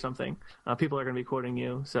curiosity or something. People are going to be quoting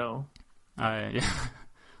you, so.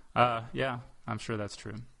 Yeah, I'm sure that's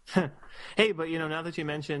true. Hey, but, now that you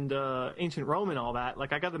mentioned ancient Rome and all that,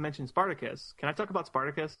 like, I got to mention Spartacus. Can I talk about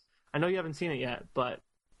Spartacus? I know you haven't seen it yet, but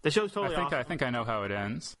the show's totally awesome. I think I know how it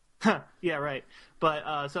ends. Yeah, right.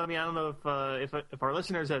 But so I mean, I don't know if our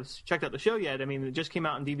listeners have checked out the show yet. I mean, it just came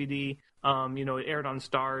out on DVD. It aired on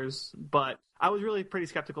Stars, but I was really pretty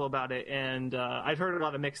skeptical about it, and I'd heard a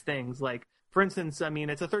lot of mixed things. Like, for instance, I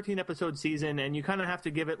mean, it's a 13-episode season, and you kind of have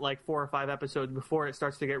to give it like 4 or 5 episodes before it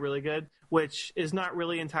starts to get really good, which is not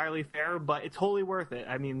really entirely fair, but it's totally worth it.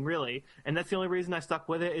 I mean, really. And that's the only reason I stuck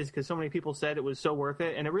with it, is because so many people said it was so worth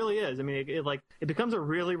it, and it really is. I mean, it becomes a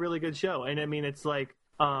really, really good show, and I mean, it's like.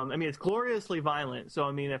 It's gloriously violent, so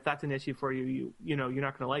I mean, if that's an issue for you, you're not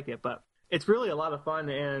going to like it. But it's really a lot of fun,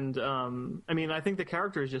 and I think the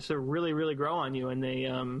characters just really, really grow on you, and they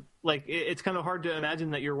it's kind of hard to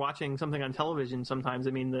imagine that you're watching something on television sometimes.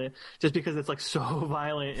 I mean, just because it's like so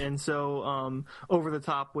violent and so over the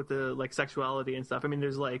top with the like sexuality and stuff. I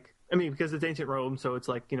mean, because it's ancient Rome, so it's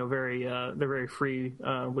like they're very free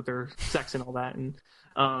with their sex and all that, and.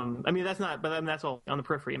 That's all on the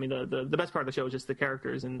periphery. I mean, the best part of the show is just the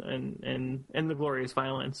characters and the glorious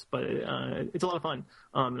violence, but it's a lot of fun.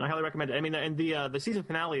 And I highly recommend it. I mean, and the season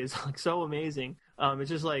finale is like so amazing. It's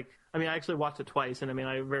just like, I actually watched it twice, and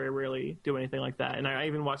I very rarely do anything like that. And I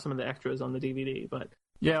even watched some of the extras on the DVD, but.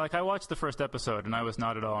 Yeah, like I watched the first episode and I was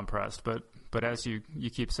not at all impressed, but as you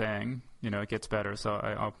keep saying, it gets better,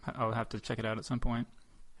 so I'll have to check it out at some point.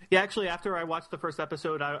 Yeah, actually, after I watched the first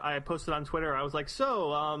episode, I posted on Twitter. I was like,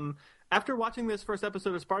 after watching this first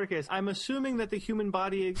episode of Spartacus, I'm assuming that the human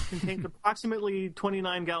body contains approximately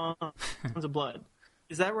 29 gallons of blood.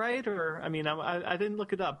 Is that right? Or, I didn't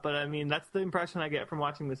look it up, but that's the impression I get from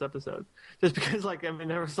watching this episode. Just because, it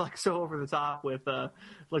was so over the top with,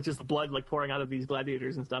 just blood pouring out of these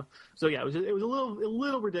gladiators and stuff. So yeah, it was a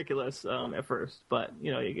little ridiculous at first, but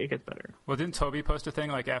it gets better. Well, didn't Toby post a thing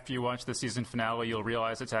like after you watch the season finale, you'll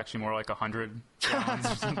realize it's actually more like 100 gallons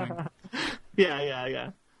or something? Yeah.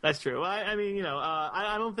 That's true. I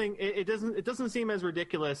don't think it doesn't seem as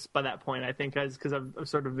ridiculous by that point. I think because I've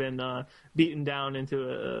sort of been beaten down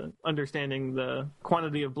into understanding the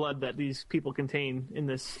quantity of blood that these people contain in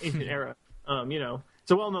this ancient era. It's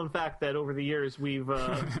a well-known fact that over the years we've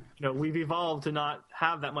evolved to not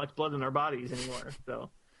have that much blood in our bodies anymore. So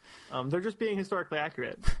they're just being historically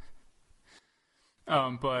accurate.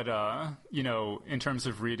 But in terms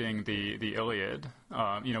of reading the Iliad,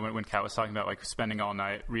 when Kat was talking about like spending all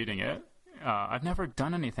night reading it, I've never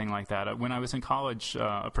done anything like that. When I was in college,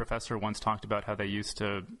 a professor once talked about how they used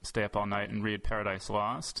to stay up all night and read Paradise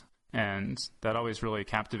Lost, and that always really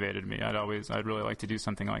captivated me. I'd really like to do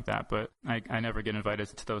something like that, but I never get invited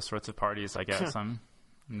to those sorts of parties. I guess I'm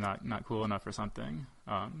not cool enough or something.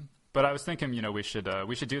 But I was thinking, we should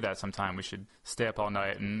do that sometime. We should stay up all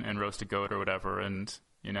night and roast a goat or whatever, and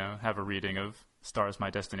have a reading of Stars My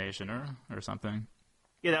Destination or something.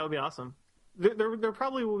 Yeah, that would be awesome. There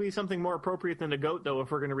probably will be something more appropriate than a goat, though,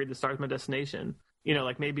 if we're going to read The Stars My Destination.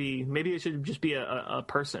 Like maybe it should just be a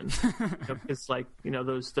person. It's like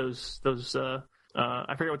those.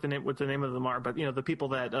 I forget what the name of them are, but the people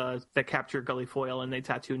that capture Gullyfoyle and they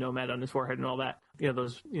tattoo Nomad on his forehead and all that.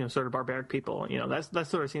 Those sort of barbaric people. That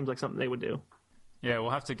sort of seems like something they would do. Yeah,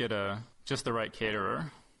 we'll have to get just the right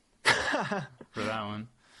caterer for that one.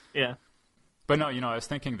 Yeah. But no, I was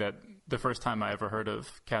thinking that the first time I ever heard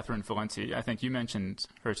of Catherynne Valenti, I think you mentioned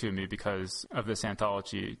her to me because of this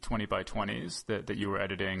anthology 20 by 20s that you were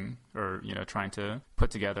editing or, trying to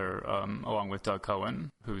put together along with Doug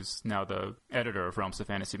Cohen, who's now the editor of Realms of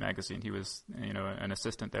Fantasy magazine. He was, an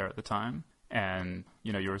assistant there at the time. And,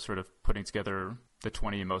 you were sort of putting together the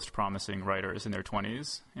 20 most promising writers in their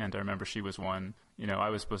 20s. And I remember she was one. I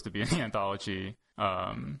was supposed to be in the anthology.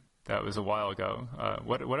 That was a while ago.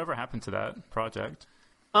 Whatever happened to that project?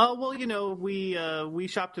 Well, we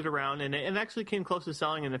shopped it around, and it actually came close to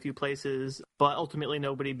selling in a few places, but ultimately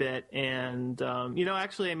nobody bit. And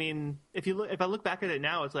actually, I mean, if I look back at it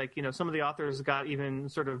now, it's like some of the authors got even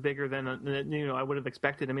sort of bigger than I would have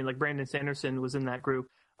expected. I mean, like Brandon Sanderson was in that group.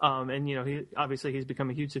 And he's become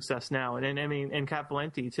a huge success now, and Kat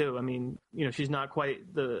Valenti too. I mean, she's not quite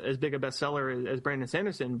as big a bestseller as Brandon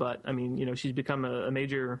Sanderson, but I mean, she's become a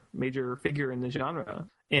major figure in the genre.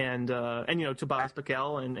 And Tobias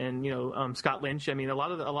Buckell and Scott Lynch. I mean, a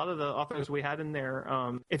lot of the authors we had in there.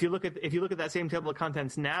 If you look at that same table of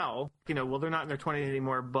contents now, well, they're not in their 20s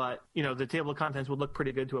anymore, but the table of contents would look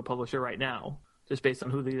pretty good to a publisher right now, just based on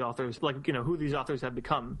who these authors have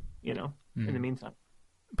become. In the meantime.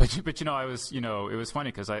 But I was, it was funny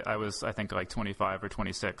because I was, I think, like 25 or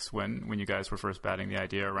 26 when you guys were first batting the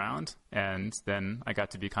idea around. And then I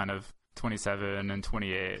got to be kind of 27 and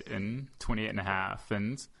 28 and 28 and a half.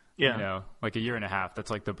 And, like a year and a half, that's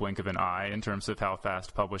like the blink of an eye in terms of how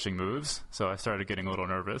fast publishing moves. So I started getting a little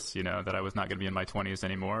nervous, that I was not going to be in my 20s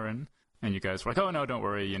anymore. And you guys were like, oh, no, don't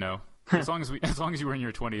worry, as long as you were in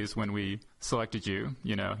your 20s when we selected you,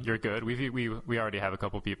 you're good. We already have a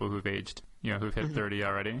couple people who've aged, who've hit 30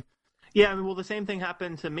 already. Yeah, I mean, well, the same thing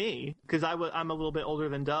happened to me because I'm a little bit older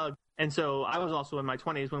than Doug, and so I was also in my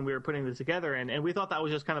 20s when we were putting this together, and we thought that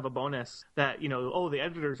was just kind of a bonus that the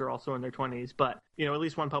editors are also in their 20s, but at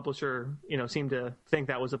least one publisher seemed to think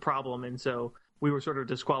that was a problem, and so we were sort of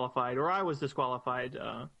disqualified, or I was disqualified,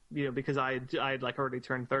 because I had like already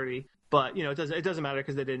turned 30. But, it doesn't matter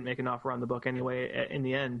because they didn't make an offer on the book anyway in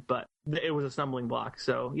the end. But it was a stumbling block.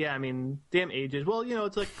 So, yeah, I mean, damn ages. Well,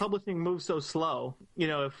 it's like publishing moves so slow.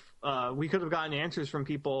 If we could have gotten answers from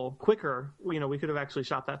people quicker, we could have actually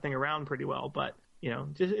shopped that thing around pretty well. But,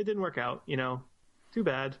 just it didn't work out, Too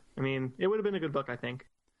bad. I mean, it would have been a good book, I think.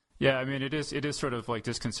 Yeah, I mean, it is sort of like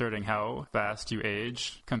disconcerting how fast you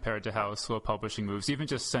age compared to how slow publishing moves. Even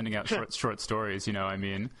just sending out short stories, I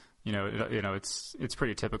mean... it's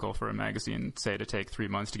pretty typical for a magazine, say, to take 3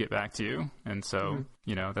 months to get back to you. And so,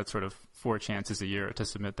 that's sort of 4 chances a year to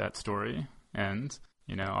submit that story. And,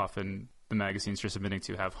 often the magazines you're submitting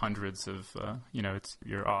to have hundreds of,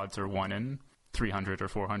 your odds are 1 in 300 or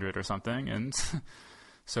 400 or something. And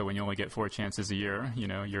so when you only get 4 chances a year,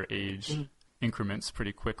 your age increments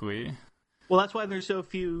pretty quickly. Well, that's why there's so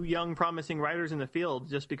few young, promising writers in the field,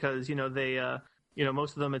 just because, they...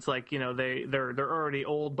 most of them, it's like, they're already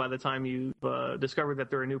old by the time you discover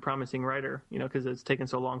that they're a new promising writer, because it's taken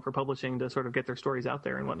so long for publishing to sort of get their stories out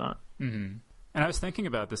there and whatnot. Mm-hmm. And I was thinking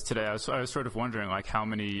about this today. I was sort of wondering, like, how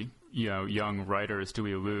many, young writers do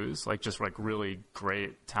we lose? Like, just like really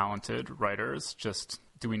great, talented writers, just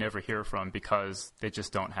do we never hear from because they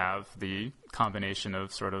just don't have the combination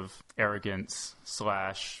of sort of arrogance /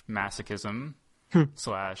 masochism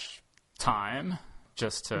 / time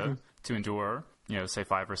just to endure, say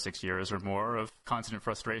 5 or 6 years or more of constant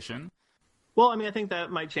frustration. Well, I mean, I think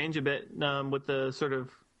that might change a bit with the sort of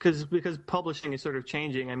because publishing is sort of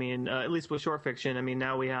changing. I mean, at least with short fiction. I mean,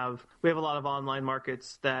 now we have a lot of online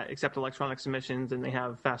markets that accept electronic submissions and they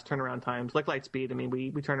have fast turnaround times, like Lightspeed. I mean, we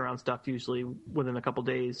turn around stuff usually within a couple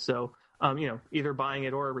days. So, either buying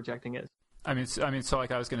it or rejecting it. I mean, so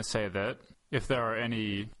like I was going to say that if there are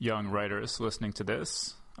any young writers listening to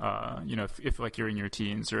this, if like you're in your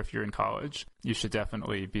teens or if you're in college, you should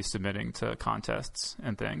definitely be submitting to contests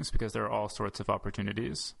and things, because there are all sorts of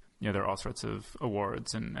opportunities. There are all sorts of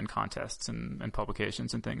awards and contests and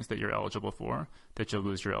publications and things that you're eligible for that you'll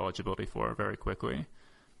lose your eligibility for very quickly.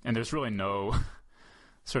 And there's really no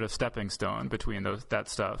sort of stepping stone between that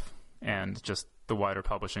stuff and just the wider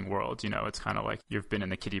publishing world. It's kind of like you've been in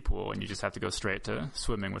the kiddie pool and you just have to go straight to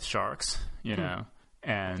swimming with sharks, know.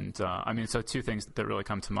 And so two things that really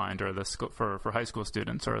come to mind are for high school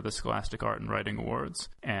students are the Scholastic Art and Writing Awards,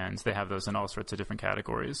 and they have those in all sorts of different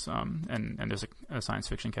categories. And there's a science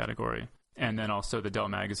fiction category, and then also the Dell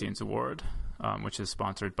Magazines Award, which is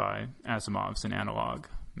sponsored by Asimov's and Analog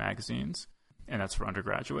magazines, and that's for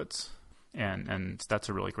undergraduates. And that's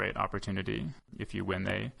a really great opportunity. If you win,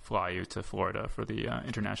 they fly you to Florida for the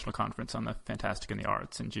International Conference on the Fantastic and the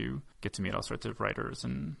Arts, and you get to meet all sorts of writers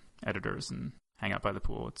and editors and hang out by the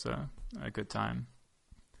pool. It's a good time.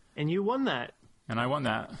 And you won that. And I won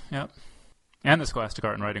that, yep. And the Scholastic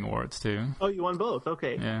Art and Writing Awards, too. Oh, you won both,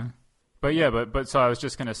 okay. Yeah. But so I was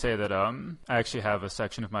just going to say that I actually have a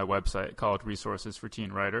section of my website called Resources for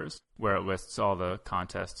Teen Writers, where it lists all the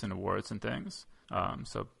contests and awards and things.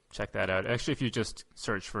 So check that out. Actually, if you just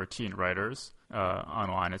search for teen writers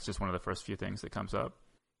online, it's just one of the first few things that comes up.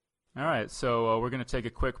 All right, so we're going to take a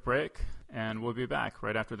quick break, and we'll be back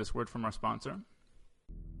right after this word from our sponsor.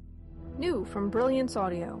 New from Brilliance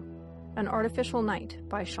Audio, An Artificial Night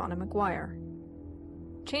by Shauna Maguire.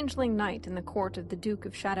 Changeling Night in the court of the Duke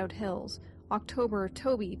of Shadowed Hills, October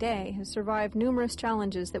Toby Day has survived numerous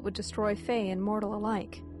challenges that would destroy Fae and mortal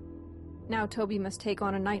alike. Now Toby must take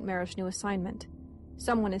on a nightmarish new assignment.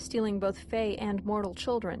 Someone is stealing both Fae and mortal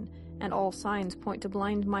children, and all signs point to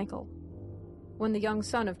Blind Michael. When the young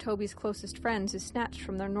son of Toby's closest friends is snatched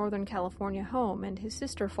from their Northern California home and his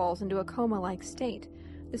sister falls into a coma-like state,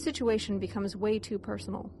 the situation becomes way too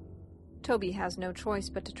personal. Toby has no choice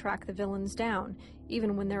but to track the villains down,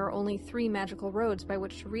 even when there are only 3 magical roads by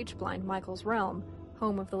which to reach Blind Michael's realm,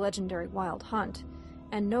 home of the legendary Wild Hunt,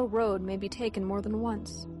 and no road may be taken more than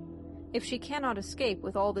once. If she cannot escape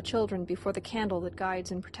with all the children before the candle that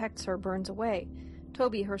guides and protects her burns away,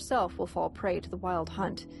 Toby herself will fall prey to the Wild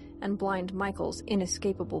Hunt and Blind Michael's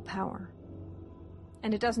inescapable power.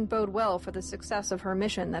 And it doesn't bode well for the success of her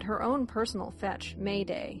mission that her own personal fetch,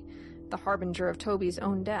 Mayday, the harbinger of Toby's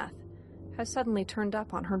own death, has suddenly turned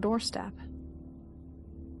up on her doorstep.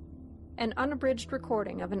 An unabridged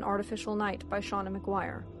recording of An Artificial Night by Shauna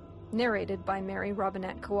Maguire, narrated by Mary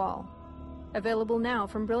Robinette Kowal. Available now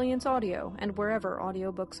from Brilliance Audio and wherever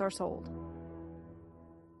audiobooks are sold.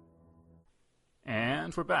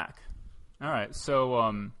 And we're back. All right,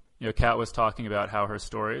 so Kat was talking about how her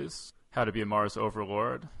stories, How to Be a Mars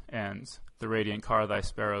Overlord and The Radiant Car Thy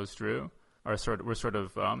Sparrows Drew, were sort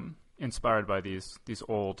of inspired by these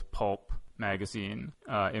old pulp magazine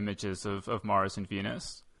images of Mars and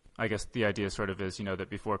Venus. I guess the idea sort of is, that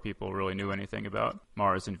before people really knew anything about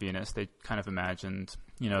Mars and Venus, they kind of imagined,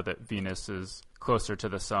 that Venus is closer to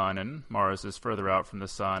the sun and Mars is further out from the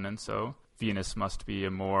sun, and so Venus must be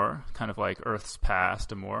a more kind of like Earth's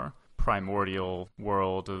past, a more primordial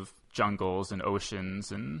world of jungles and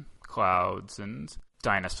oceans and clouds and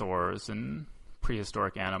dinosaurs and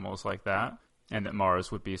prehistoric animals like that, and that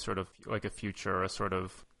Mars would be sort of like a future, a sort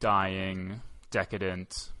of dying,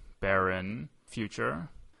 decadent, barren future.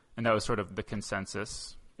 And that was sort of the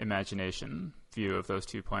consensus imagination view of those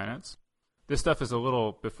two planets. This stuff is a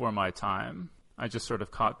little before my time. I just sort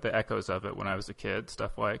of caught the echoes of it when I was a kid.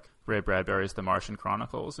 Stuff like Ray Bradbury's The Martian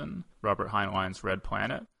Chronicles and Robert Heinlein's Red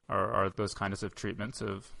Planet are those kinds of treatments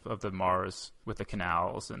of the Mars with the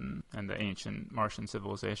canals and the ancient Martian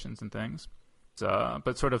civilizations and things.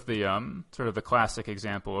 But sort of the classic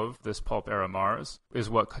example of this pulp era Mars is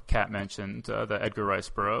what Kat mentioned, the Edgar Rice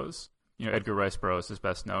Burroughs. Edgar Rice Burroughs is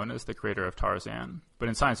best known as the creator of Tarzan, but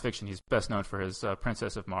in science fiction he's best known for his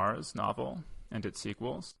Princess of Mars novel and its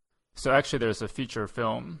sequels. So actually there's a feature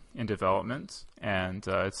film in development, and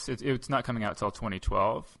it's not coming out till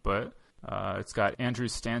 2012, but it's got Andrew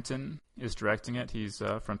Stanton is directing it. He's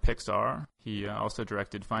from Pixar. He also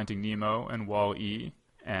directed Finding Nemo and Wall-E,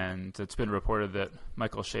 and it's been reported that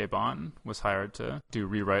Michael Chabon was hired to do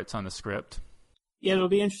rewrites on the script. Yeah, it'll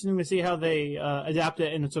be interesting to see how they adapt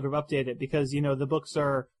it and sort of update it, because, the books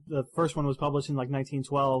the first one was published in like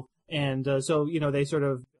 1912, and so,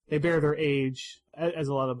 they bear their age, as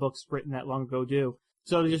a lot of books written that long ago do.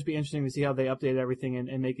 So it'll just be interesting to see how they update everything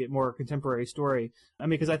and make it more a contemporary story. I mean,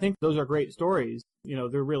 because I think those are great stories.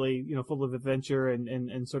 They're really, full of adventure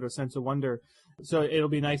and sort of sense of wonder. So it'll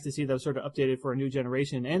be nice to see those sort of updated for a new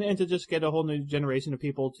generation and to just get a whole new generation of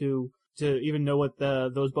people to even know what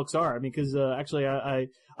those books are. I mean, because actually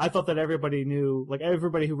I thought that everybody knew, like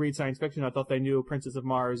everybody who reads science fiction, I thought they knew Princess of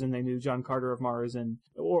Mars and they knew John Carter of Mars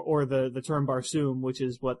or the term Barsoom, which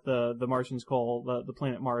is what the Martians call the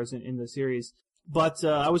planet Mars in the series. But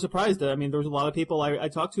I was surprised. I mean, there was a lot of people I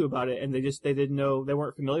talked to about it, and they didn't know, they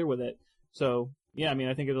weren't familiar with it. So yeah, I mean,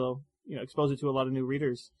 I think it'll expose it to a lot of new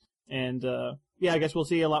readers. And I guess we'll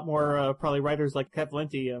see a lot more probably writers like Kat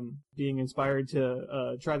Valenti being inspired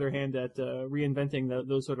to try their hand at reinventing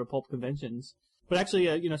those sort of pulp conventions. But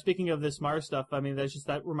actually, speaking of this Mars stuff, I mean,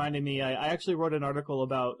 that reminded me, I actually wrote an article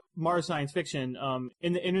about Mars science fiction.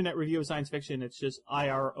 In the Internet Review of Science Fiction, it's just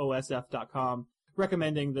irosf.com,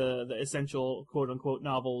 recommending the essential quote-unquote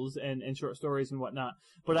novels and short stories and whatnot.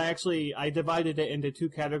 But I divided it into two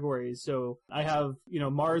categories. So I have,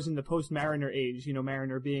 Mars in the post-Mariner age,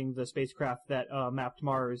 Mariner being the spacecraft that mapped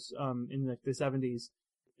Mars in the 70s.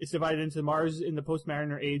 It's divided into Mars in the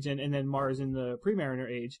post-Mariner age and then Mars in the pre-Mariner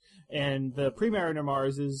age. And the pre-Mariner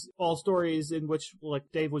Mars is all stories in which,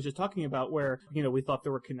 like Dave was just talking about, where, we thought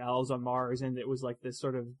there were canals on Mars and it was like this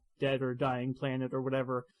sort of dead or dying planet or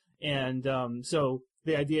whatever. And so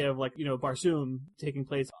the idea of Barsoom taking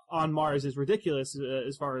place on Mars is ridiculous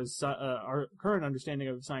as far as our current understanding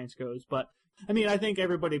of science goes. But I mean, I think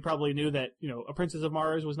everybody probably knew that, a Princess of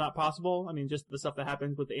Mars was not possible. I mean, just the stuff that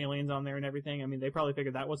happens with the aliens on there and everything. I mean, they probably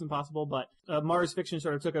figured that wasn't possible. But Mars fiction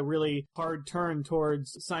sort of took a really hard turn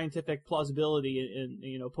towards scientific plausibility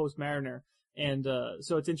in post-Mariner. And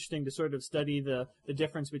so it's interesting to sort of study the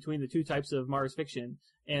difference between the two types of Mars fiction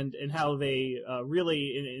and how they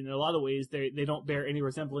really, in a lot of ways, they don't bear any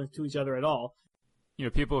resemblance to each other at all.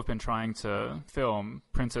 People have been trying to film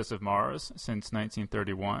Princess of Mars since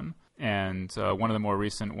 1931, and one of the more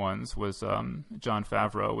recent ones was Jon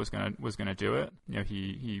Favreau was gonna do it.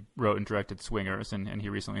 He wrote and directed Swingers, and he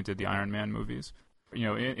recently did the Iron Man movies.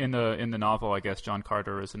 In the novel, I guess John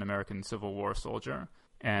Carter is an American Civil War soldier,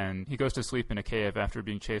 and he goes to sleep in a cave after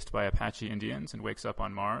being chased by Apache Indians and wakes up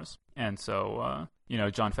on Mars. And so,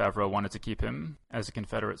 Jon Favreau wanted to keep him as a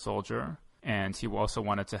Confederate soldier. And he also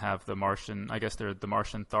wanted to have the Martian, I guess the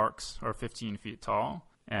Martian Tharks are 15 feet tall.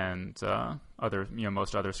 And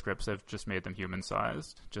most other scripts have just made them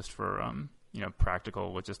human-sized just for,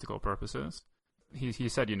 practical logistical purposes. He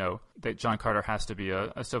said, that John Carter has to be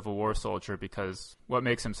a Civil War soldier because what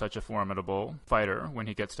makes him such a formidable fighter when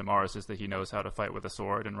he gets to Mars is that he knows how to fight with a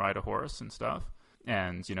sword and ride a horse and stuff.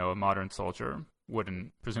 And, a modern soldier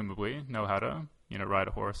wouldn't presumably know how to, ride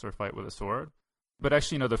a horse or fight with a sword. But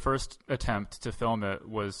actually, the first attempt to film it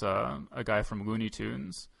was a guy from Looney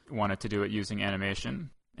Tunes wanted to do it using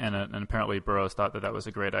animation. And apparently Burroughs thought that was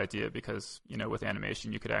a great idea because, with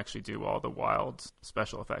animation, you could actually do all the wild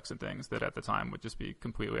special effects and things that at the time would just be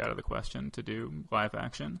completely out of the question to do live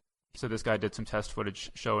action. So this guy did some test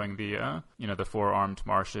footage showing the four-armed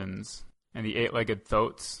Martians and the eight-legged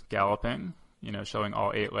thoats galloping, showing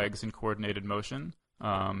all 8 legs in coordinated motion.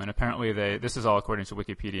 And apparently this is all according to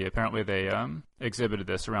Wikipedia, apparently they exhibited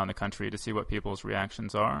this around the country to see what people's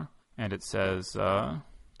reactions are. And it says,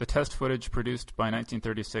 the test footage produced by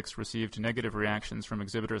 1936 received negative reactions from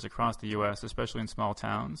exhibitors across the U.S., especially in small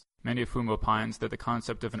towns, many of whom opined that the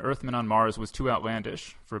concept of an Earthman on Mars was too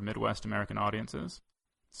outlandish for Midwest American audiences,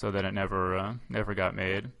 so that it never got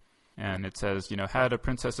made. And it says, had A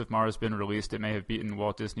Princess of Mars been released, it may have beaten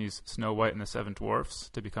Walt Disney's Snow White and the Seven Dwarfs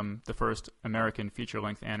to become the first American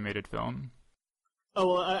feature-length animated film.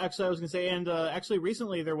 Oh, well, actually, I was going to say, and actually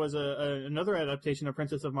recently there was another adaptation of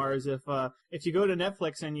Princess of Mars. If you go to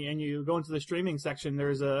Netflix and you go into the streaming section,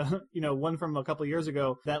 there's one from a couple of years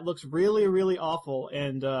ago that looks really, really awful.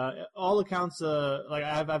 And all accounts, like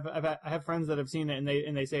I have friends that have seen it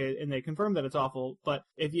and they say and they confirm that it's awful. But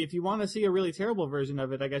if you want to see a really terrible version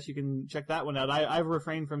of it, I guess you can check that one out. I've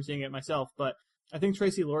refrained from seeing it myself, but I think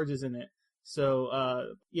Tracy Lords is in it. So,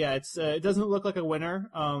 it doesn't look like a winner.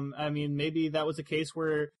 I mean, maybe that was a case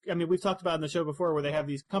where, we've talked about in the show before where they have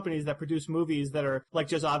these companies that produce movies that are like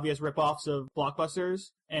just obvious ripoffs of blockbusters.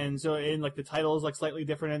 And so in like the title is like slightly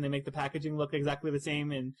different and they make the packaging look exactly the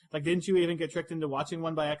same. And like, didn't you even get tricked into watching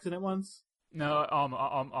one by accident once? No,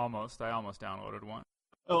 almost. I almost downloaded one.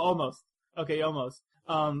 Oh, almost. Okay, almost.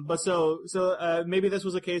 But so maybe this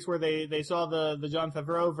was a case where they saw the Jon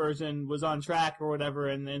Favreau version was on track or whatever,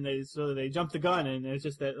 and they jumped the gun, and it's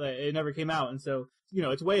just that it never came out, and so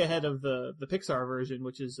it's way ahead of the Pixar version,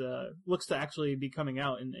 which is looks to actually be coming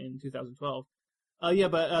out in 2012.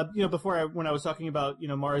 Before when I was talking about,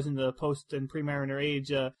 Mars in the post and pre-Mariner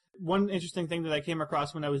age, one interesting thing that I came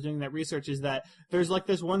across when I was doing that research is that there's like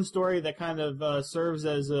this one story that kind of serves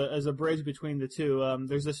as a bridge between the two.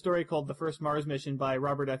 There's a story called The First Mars Mission by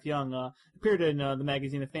Robert F. Young, appeared in the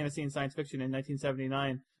magazine of Fantasy and Science Fiction in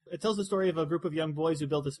 1979. It tells the story of a group of young boys who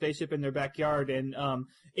built a spaceship in their backyard, and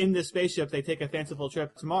in this spaceship they take a fanciful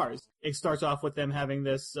trip to Mars. It starts off with them having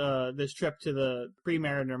this trip to the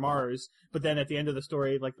pre-Mariner Mars, but then at the end of the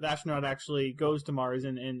story, like, the astronaut actually goes to Mars,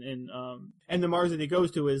 and the Mars that he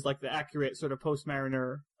goes to is like the accurate sort of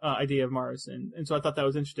post-Mariner idea of Mars, and so I thought that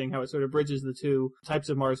was interesting how it sort of bridges the two types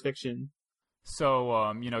of Mars fiction.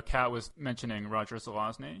 So, Kat was mentioning Roger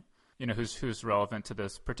Zelazny, who's relevant to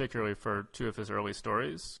this, particularly for two of his early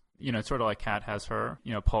stories. It's sort of like Kat has her,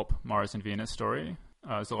 pulp Mars and Venus story.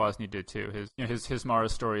 Zelazny did too. His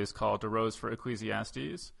Mars story is called A Rose for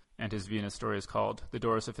Ecclesiastes, and his Venus story is called The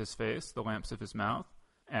Doors of His Face, The Lamps of His Mouth.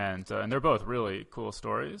 And they're both really cool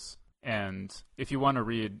stories. And if you want to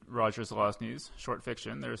read Roger Zelazny's short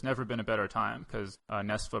fiction, there's never been a better time, because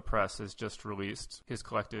Nessva Press has just released his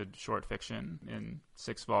collected short fiction in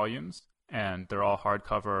 6 volumes. And they're all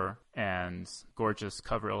hardcover and gorgeous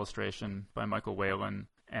cover illustration by Michael Whalen,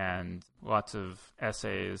 and lots of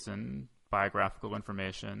essays and biographical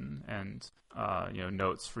information and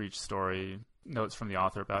notes for each story, notes from the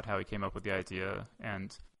author about how he came up with the idea.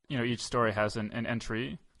 And each story has an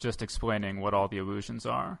entry just explaining what all the allusions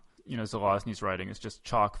are. Zelazny's writing is just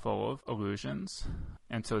chock full of allusions,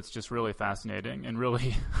 and so it's just really fascinating and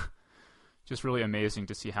really just really amazing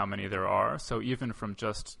to see how many there are. So even from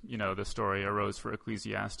just, the story A Rose for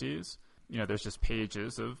Ecclesiastes, there's just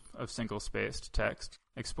pages of single-spaced text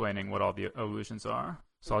explaining what all the allusions are.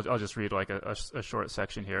 So I'll just read like a short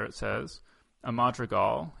section here. It says, "A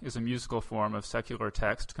madrigal is a musical form of secular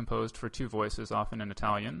text composed for 2 voices, often in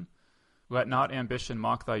Italian. Let not ambition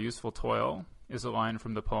mock thy useful toil," is a line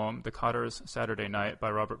from the poem The Cotter's Saturday Night by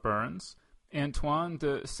Robert Burns. Antoine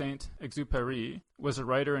de Saint-Exupéry was a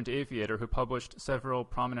writer and aviator who published several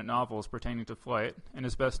prominent novels pertaining to flight, and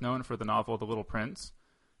is best known for the novel The Little Prince.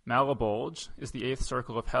 Malebolge is the 8th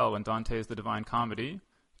circle of hell in Dante's The Divine Comedy.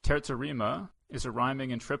 Terza Rima is a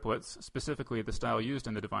rhyming in triplets, specifically the style used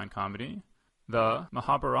in the Divine Comedy. The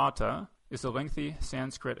Mahabharata is a lengthy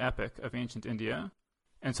Sanskrit epic of ancient India.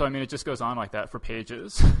 And so, it just goes on like that for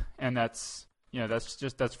pages, and that's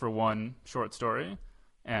for one short story,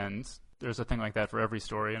 and there's a thing like that for every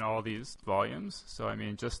story in all these volumes. So,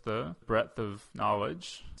 just the breadth of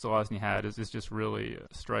knowledge Zelazny had is just really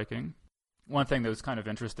striking. One thing that was kind of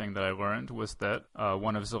interesting that I learned was that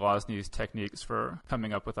one of Zelazny's techniques for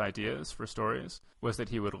coming up with ideas for stories was that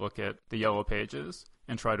he would look at the yellow pages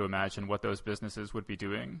and try to imagine what those businesses would be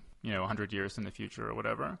doing, 100 years in the future or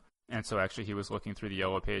whatever. And so actually he was looking through the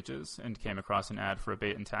yellow pages and came across an ad for a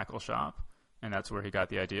bait and tackle shop. And that's where he got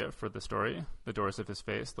the idea for the story, The Doors of His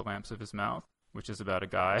Face, The Lamps of His Mouth, which is about a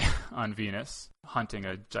guy on Venus hunting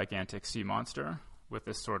a gigantic sea monster with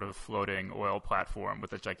this sort of floating oil platform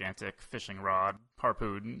with a gigantic fishing rod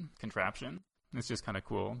harpoon contraption. It's just kind of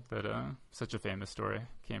cool that such a famous story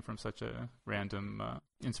came from such a random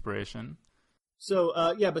inspiration. So,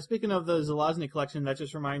 but speaking of the Zelazny collection, that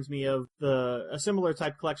just reminds me of a similar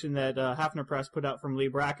type collection that Hafner Press put out from Lee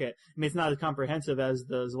Brackett. It's not as comprehensive as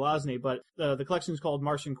the Zelazny, but the collection is called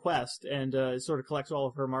Martian Quest, and it sort of collects all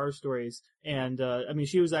of her Mars stories. And,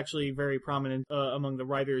 she was actually very prominent among the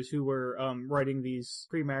writers who were writing these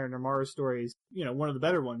pre-Mariner Mars stories. One of the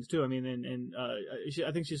better ones, too.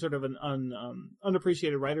 I think she's sort of an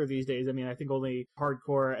unappreciated writer these days. I think only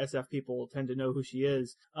hardcore SF people tend to know who she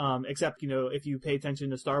is, except, if you pay attention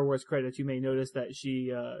to Star Wars credits, you may notice that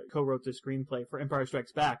she co-wrote the screenplay for Empire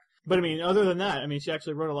Strikes Back. But other than that, she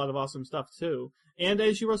actually wrote a lot of awesome stuff too, and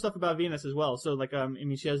she wrote stuff about Venus as well. So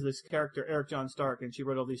she has this character Eric John Stark, and she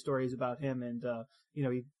wrote all these stories about him, and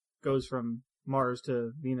he goes from Mars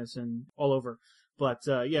to Venus and all over. But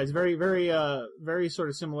it's very, very, very sort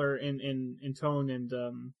of similar in tone and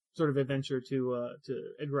sort of adventure to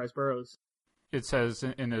Edgar Rice Burroughs. It says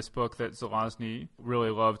in this book that Zelazny really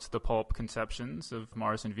loved the pulp conceptions of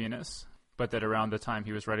Mars and Venus, but that around the time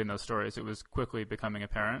he was writing those stories, it was quickly becoming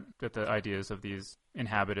apparent that the ideas of these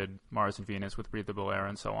inhabited Mars and Venus with breathable air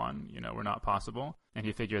and so on, were not possible. And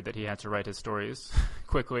he figured that he had to write his stories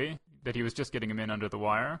quickly, that he was just getting them in under the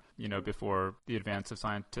wire, before the advance of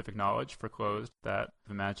scientific knowledge foreclosed that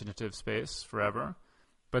imaginative space forever.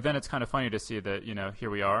 But then it's kind of funny to see that, here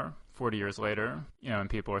we are, 40 years later, and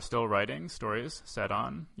people are still writing stories set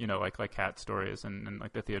on, like Kat stories and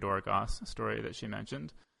like the Theodora Goss story that she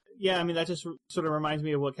mentioned. Yeah, that just sort of reminds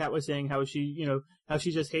me of what Kat was saying, how she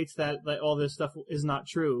just hates that all this stuff is not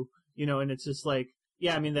true. and it's just like,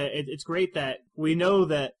 yeah, I mean, it's great that we know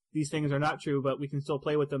that these things are not true, but we can still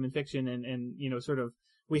play with them in fiction and sort of,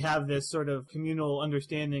 we have this sort of communal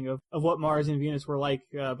understanding of what Mars and Venus were like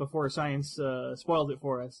before science spoiled it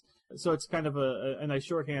for us. So it's kind of a nice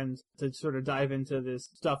shorthand to sort of dive into this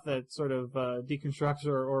stuff that sort of deconstructs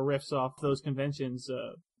or riffs off those conventions.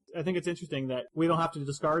 I think it's interesting that we don't have to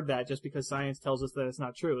discard that just because science tells us that it's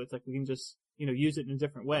not true. It's like we can just, use it in a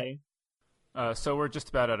different way. So we're just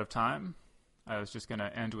about out of time. I was just going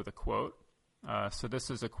to end with a quote. So this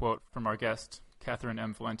is a quote from our guest, Catherine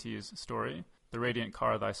M. Valenti's story, The Radiant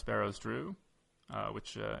Car Thy Sparrows Drew,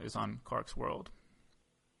 which is on Clark's World.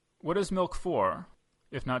 What is milk for,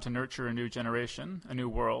 if not to nurture a new generation, a new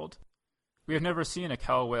world? We have never seen a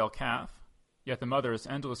cow whale calf, yet the mothers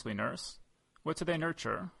endlessly nurse. What do they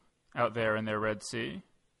nurture, out there in their Red Sea?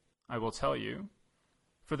 I will tell you.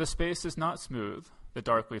 For the space is not smooth that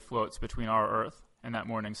darkly floats between our earth and that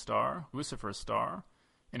morning star, Lucifer's star,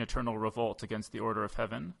 in eternal revolt against the order of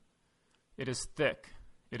heaven. It is thick,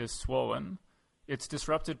 it is swollen, its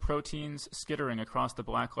disrupted proteins skittering across the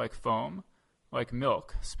black like foam, like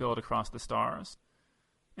milk spilled across the stars.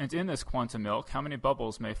 And in this quantum milk, how many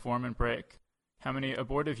bubbles may form and break? How many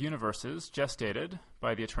abortive universes, gestated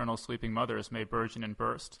by the eternal sleeping mothers, may burgeon and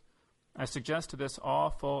burst? I suggest this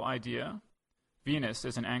awful idea. Venus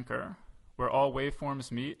is an anchor, where all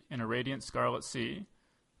waveforms meet in a radiant scarlet sea,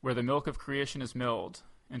 where the milk of creation is milled,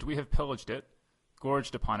 and we have pillaged it,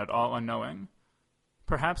 gorged upon it all unknowing.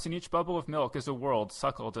 Perhaps in each bubble of milk is a world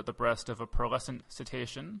suckled at the breast of a pearlescent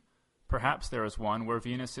cetacean. Perhaps there is one where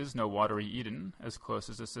Venus is no watery Eden, as close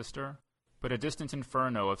as a sister, but a distant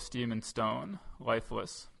inferno of steam and stone,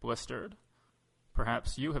 lifeless, blistered.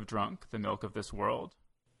 Perhaps you have drunk the milk of this world.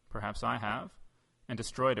 Perhaps I have, and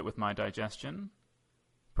destroyed it with my digestion.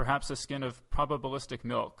 Perhaps a skin of probabilistic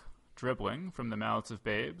milk, dribbling from the mouths of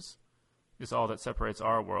babes, is all that separates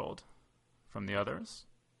our world from the others.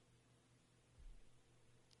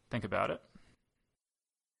 Think about it.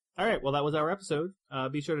 All right, well, that was our episode.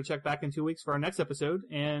 Be sure to check back in 2 weeks for our next episode,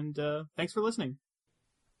 and thanks for listening.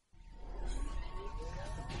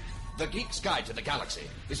 The Geek's Guide to the Galaxy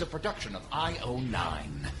is a production of IO9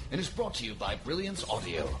 and is brought to you by Brilliance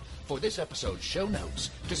Audio. For this episode's show notes,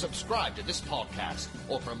 to subscribe to this podcast,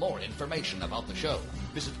 or for more information about the show,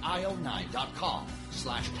 visit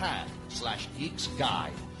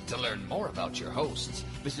io9.com/tag/geeksguide. To learn more about your hosts,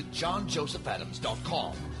 visit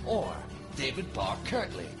johnjosephadams.com or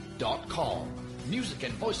davidbarrkirtley.com. Music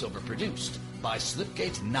and voiceover produced by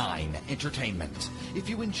Slipgate 9 Entertainment. If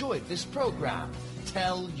you enjoyed this program,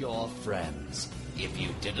 tell your friends. If you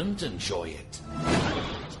didn't enjoy it,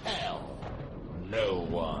 tell no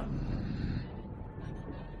one.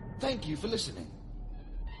 Thank you for listening.